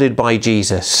commanded by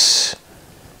Jesus.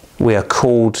 We are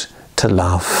called to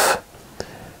love.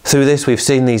 Through this, we've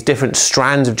seen these different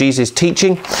strands of Jesus'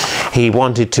 teaching. He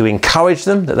wanted to encourage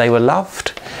them that they were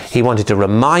loved. He wanted to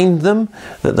remind them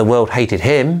that the world hated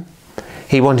him.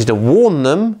 He wanted to warn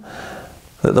them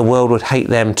that the world would hate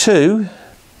them too.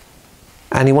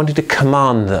 And he wanted to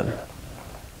command them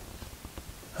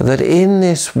that in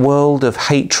this world of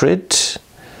hatred,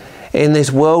 in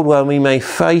this world where we may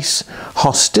face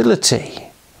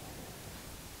hostility,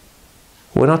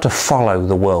 we're not to follow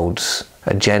the world's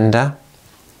agenda,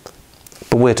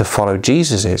 but we're to follow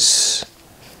Jesus's.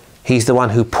 He's the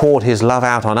one who poured his love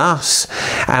out on us,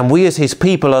 and we as his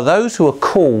people are those who are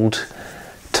called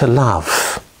to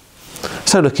love.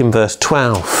 So look in verse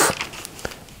 12.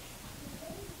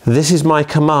 This is my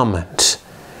commandment,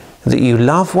 that you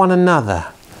love one another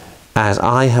as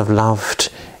I have loved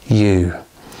you.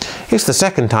 It's the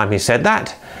second time he said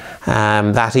that,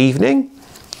 that evening.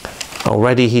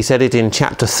 Already he said it in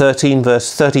chapter 13,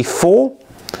 verse 34,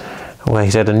 where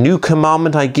he said, a new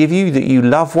commandment I give you, that you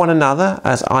love one another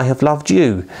as I have loved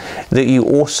you, that you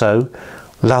also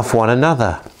love one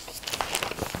another.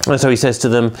 And so he says to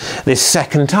them this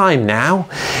second time now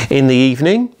in the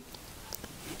evening,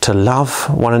 to love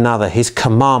one another, his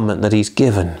commandment that he's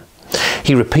given.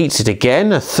 He repeats it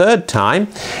again a third time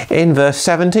in verse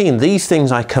 17. These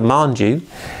things I command you,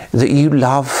 that you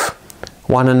love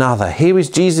one another. Here is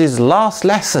Jesus' last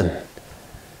lesson.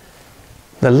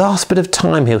 The last bit of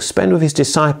time he'll spend with his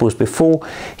disciples before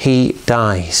he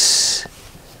dies.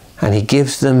 And he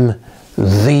gives them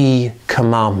the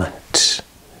commandment.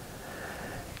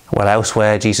 Well,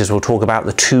 elsewhere, Jesus will talk about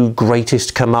the two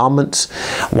greatest commandments.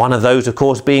 One of those, of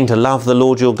course, being to love the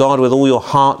Lord your God with all your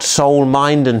heart, soul,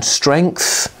 mind and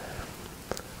strength.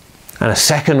 And a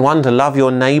second one, to love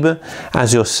your neighbour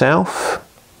as yourself.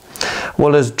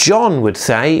 Well, as John would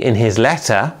say in his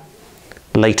letter,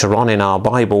 later on in our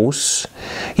Bibles,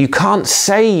 you can't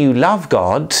say you love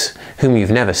God, whom you've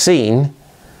never seen,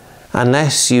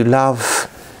 unless you love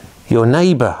your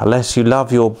neighbour, unless you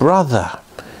love your brother,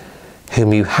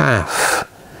 whom you have.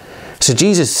 So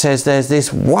Jesus says there's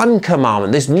this one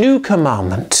commandment, this new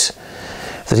commandment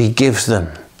that he gives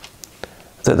them,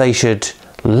 that they should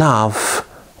love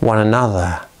one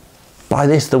another. By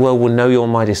this the world will know you're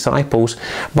my disciples.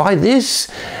 By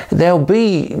this there'll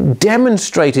be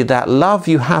demonstrated that love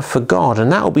you have for God,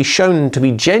 and that will be shown to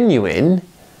be genuine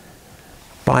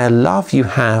by a love you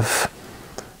have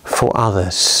for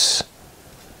others.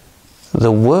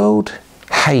 The world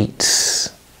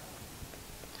hates.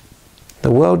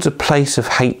 The world's a place of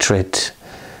hatred,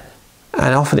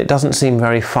 and often it doesn't seem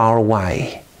very far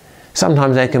away.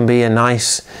 Sometimes there can be a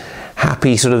nice,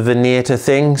 happy sort of veneer to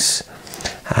things.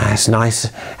 It's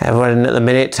nice, everyone at the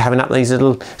minute having up these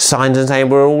little signs and saying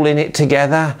we're all in it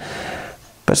together.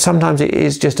 But sometimes it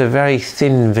is just a very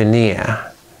thin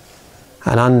veneer.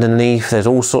 And underneath there's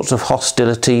all sorts of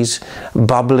hostilities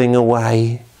bubbling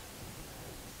away.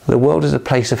 The world is a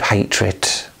place of hatred.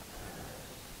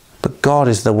 But God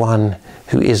is the one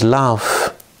who is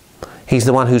love. He's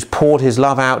the one who's poured his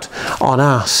love out on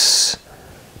us.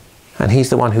 And he's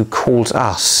the one who calls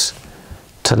us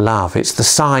to love. It's the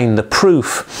sign, the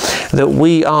proof that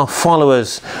we are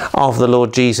followers of the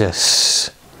Lord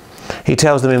Jesus. He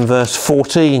tells them in verse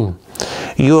 14,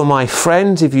 you are my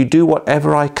friends if you do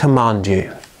whatever I command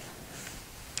you.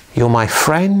 You're my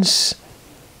friends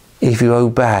if you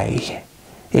obey.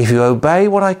 If you obey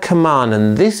what I command,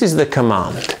 and this is the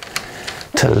command,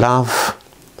 to love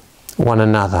one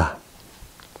another.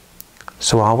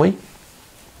 So are we?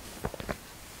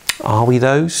 Are we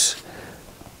those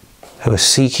who are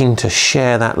seeking to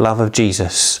share that love of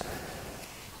Jesus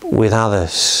with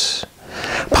others?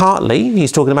 Partly,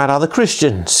 he's talking about other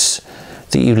Christians,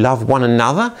 that you love one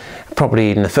another.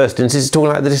 Probably in the first instance, he's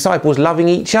talking about the disciples loving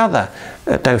each other.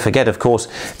 Don't forget, of course,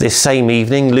 this same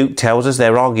evening, Luke tells us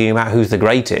they're arguing about who's the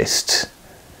greatest.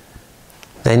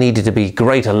 There needed to be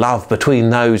greater love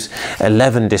between those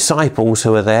 11 disciples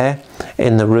who are there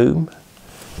in the room.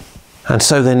 And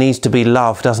so there needs to be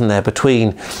love, doesn't there,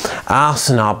 between us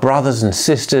and our brothers and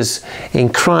sisters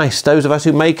in Christ, those of us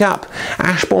who make up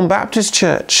Ashbourne Baptist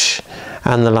Church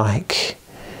and the like.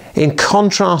 In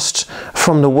contrast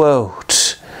from the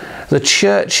world, the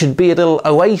church should be a little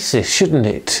oasis, shouldn't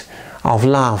it, of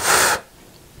love.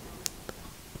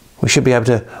 We should be able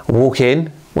to walk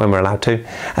in, when we're allowed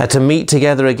to meet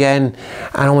together again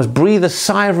and almost breathe a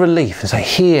sigh of relief and say,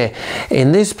 here,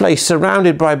 in this place,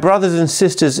 surrounded by brothers and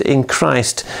sisters in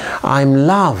Christ, I'm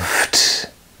loved.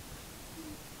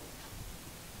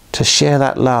 To share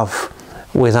that love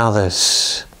with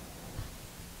others.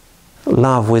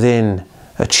 Love within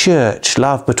a church,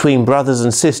 love between brothers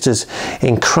and sisters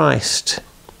in Christ.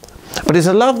 But it's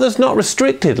a love that's not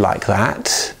restricted like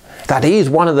that. That is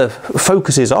one of the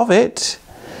focuses of it.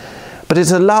 But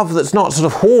it's a love that's not sort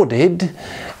of hoarded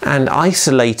and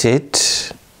isolated.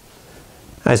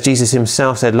 As Jesus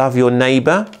himself said, love your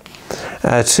neighbour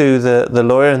to the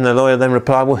lawyer. And the lawyer then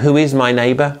replied, well, who is my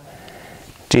neighbour?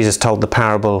 Jesus told the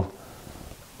parable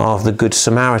of the Good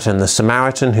Samaritan, the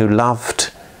Samaritan who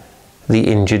loved the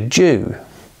injured Jew.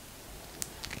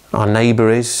 Our neighbour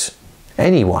is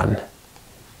anyone.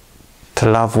 To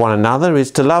love one another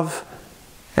is to love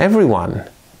everyone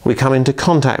we come into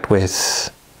contact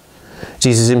with.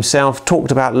 Jesus himself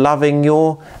talked about loving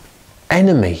your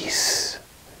enemies,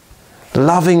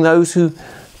 loving those who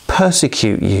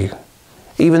persecute you,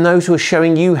 even those who are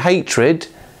showing you hatred.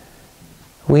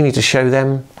 We need to show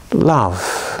them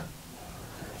love.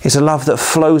 It's a love that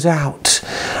flows out,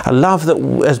 a love that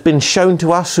has been shown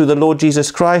to us through the Lord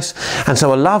Jesus Christ, and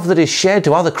so a love that is shared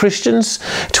to other Christians,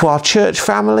 to our church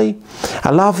family,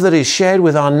 a love that is shared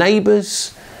with our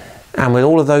neighbours and with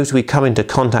all of those we come into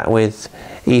contact with,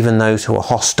 even those who are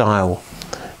hostile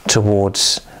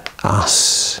towards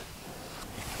us.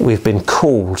 We've been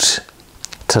called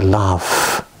to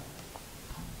love.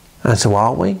 And so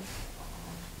are we?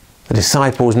 The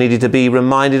disciples needed to be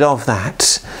reminded of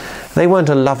that. They weren't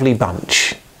a lovely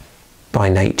bunch by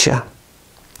nature.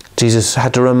 Jesus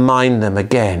had to remind them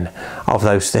again of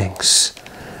those things.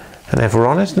 And if we're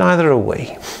honest, neither are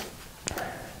we.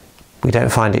 We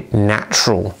don't find it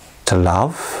natural to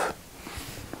love,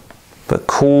 but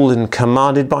called and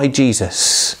commanded by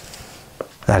Jesus,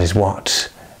 that is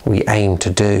what we aim to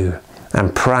do,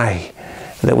 and pray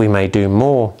that we may do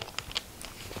more.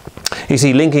 You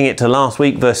see, linking it to last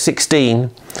week, verse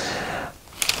 16,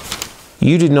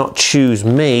 you did not choose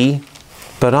me,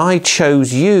 but I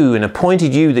chose you and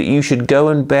appointed you that you should go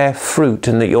and bear fruit,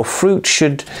 and that your fruit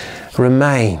should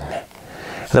remain.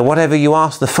 That whatever you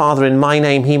ask the Father in my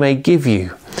name, he may give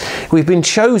you. We've been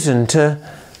chosen to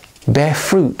bear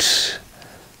fruit.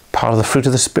 Part of the fruit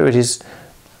of the Spirit is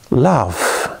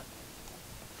love.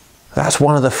 That's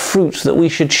one of the fruits that we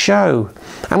should show.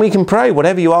 And we can pray,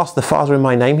 whatever you ask the Father in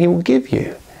my name, he will give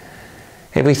you.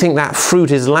 If we think that fruit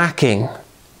is lacking,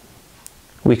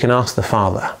 we can ask the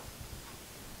Father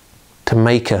to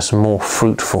make us more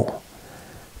fruitful,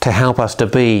 to help us to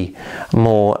be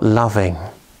more loving.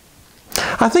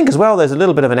 I think as well there's a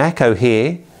little bit of an echo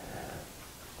here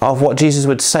of what Jesus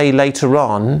would say later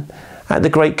on at the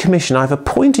Great Commission. I've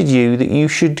appointed you that you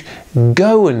should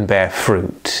go and bear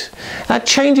fruit. That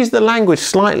changes the language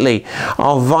slightly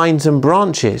of vines and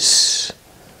branches.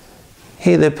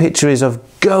 Here the picture is of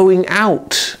going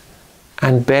out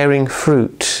and bearing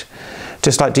fruit.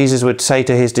 Just like Jesus would say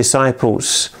to his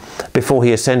disciples before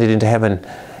he ascended into heaven,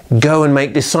 go and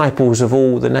make disciples of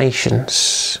all the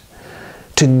nations.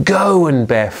 To go and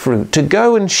bear fruit, to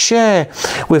go and share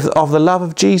of the love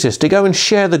of Jesus, to go and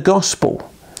share the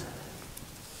gospel,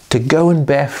 to go and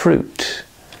bear fruit,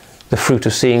 the fruit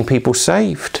of seeing people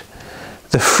saved,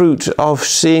 the fruit of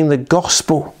seeing the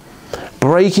gospel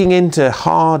breaking into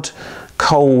hard,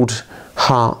 cold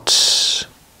hearts,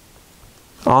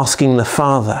 asking the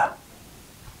Father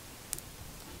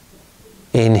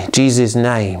in Jesus'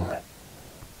 name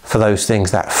for those things,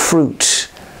 that fruit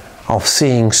of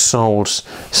seeing souls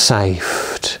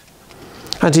saved.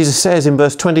 And Jesus says in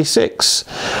verse 26,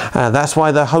 that's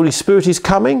why the Holy Spirit is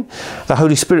coming. The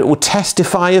Holy Spirit will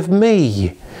testify of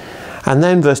me. And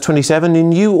then verse 27,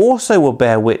 and you also will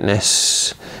bear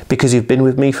witness, because you've been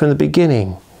with me from the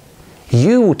beginning.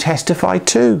 You will testify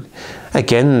too.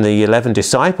 Again, the 11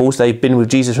 disciples, they've been with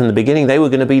Jesus from the beginning. They were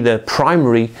going to be the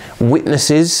primary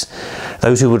witnesses,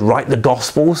 those who would write the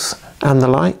Gospels and the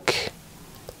like.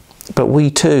 But we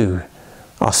too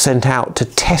are sent out to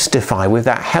testify with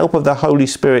that help of the Holy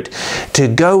Spirit, to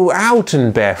go out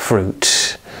and bear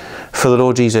fruit for the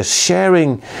Lord Jesus,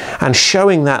 sharing and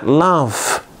showing that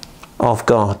love of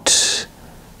God,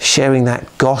 sharing that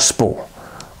gospel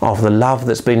of the love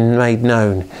that's been made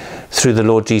known through the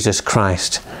Lord Jesus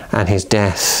Christ and his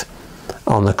death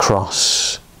on the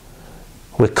cross.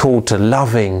 We're called to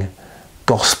loving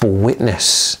gospel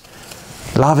witness,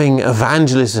 loving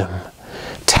evangelism,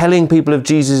 telling people of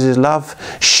Jesus' love,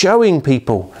 showing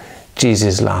people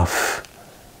Jesus' love,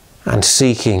 and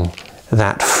seeking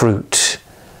that fruit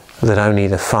that only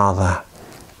the Father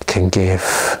can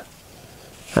give.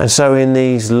 And so in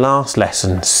these last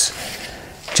lessons,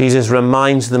 Jesus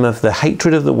reminds them of the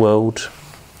hatred of the world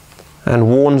and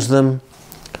warns them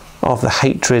of the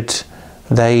hatred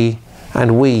they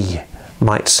and we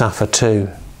might suffer too.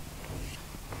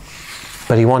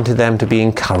 But he wanted them to be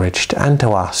encouraged, and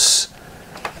to us,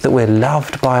 that we're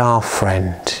loved by our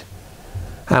friend,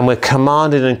 and we're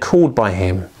commanded and called by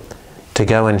him to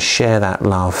go and share that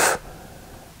love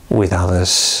with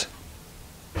others.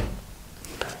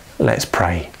 Let's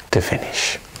pray to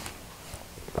finish.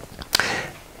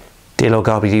 Dear Lord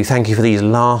God, we do thank you for these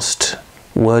last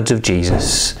words of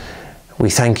Jesus. We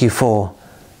thank you for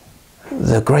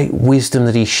the great wisdom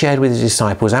that he shared with his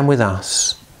disciples and with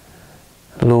us.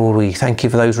 Lord, we thank you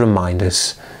for those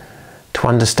reminders to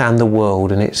understand the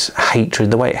world and its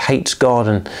hatred, the way it hates God,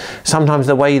 and sometimes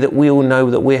the way that we all know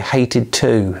that we're hated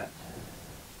too.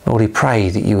 Lord, we pray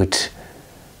that you would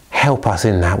help us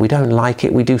in that. We don't like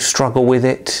it, we do struggle with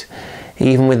it,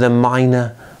 even with the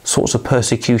minor sorts of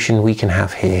persecution we can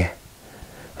have here.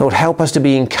 Lord, help us to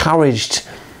be encouraged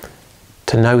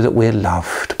to know that we're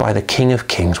loved by the King of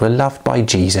Kings. We're loved by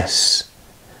Jesus.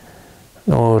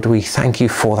 Lord, we thank you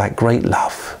for that great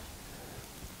love.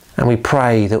 And we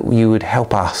pray that you would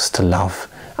help us to love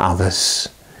others.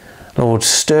 Lord,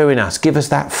 stir in us, give us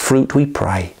that fruit, we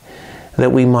pray,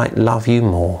 that we might love you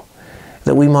more,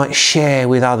 that we might share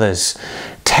with others,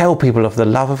 tell people of the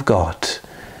love of God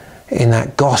in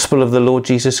that gospel of the Lord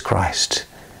Jesus Christ,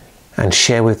 and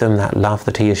share with them that love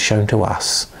that he has shown to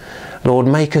us. Lord,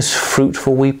 make us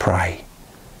fruitful, we pray.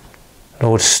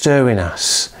 Lord, stir in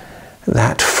us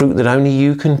that fruit that only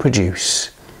you can produce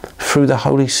through the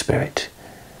Holy Spirit,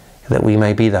 that we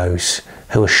may be those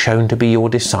who are shown to be your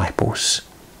disciples.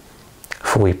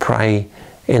 For we pray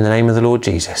in the name of the Lord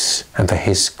Jesus and for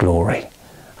his glory.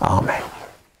 Amen.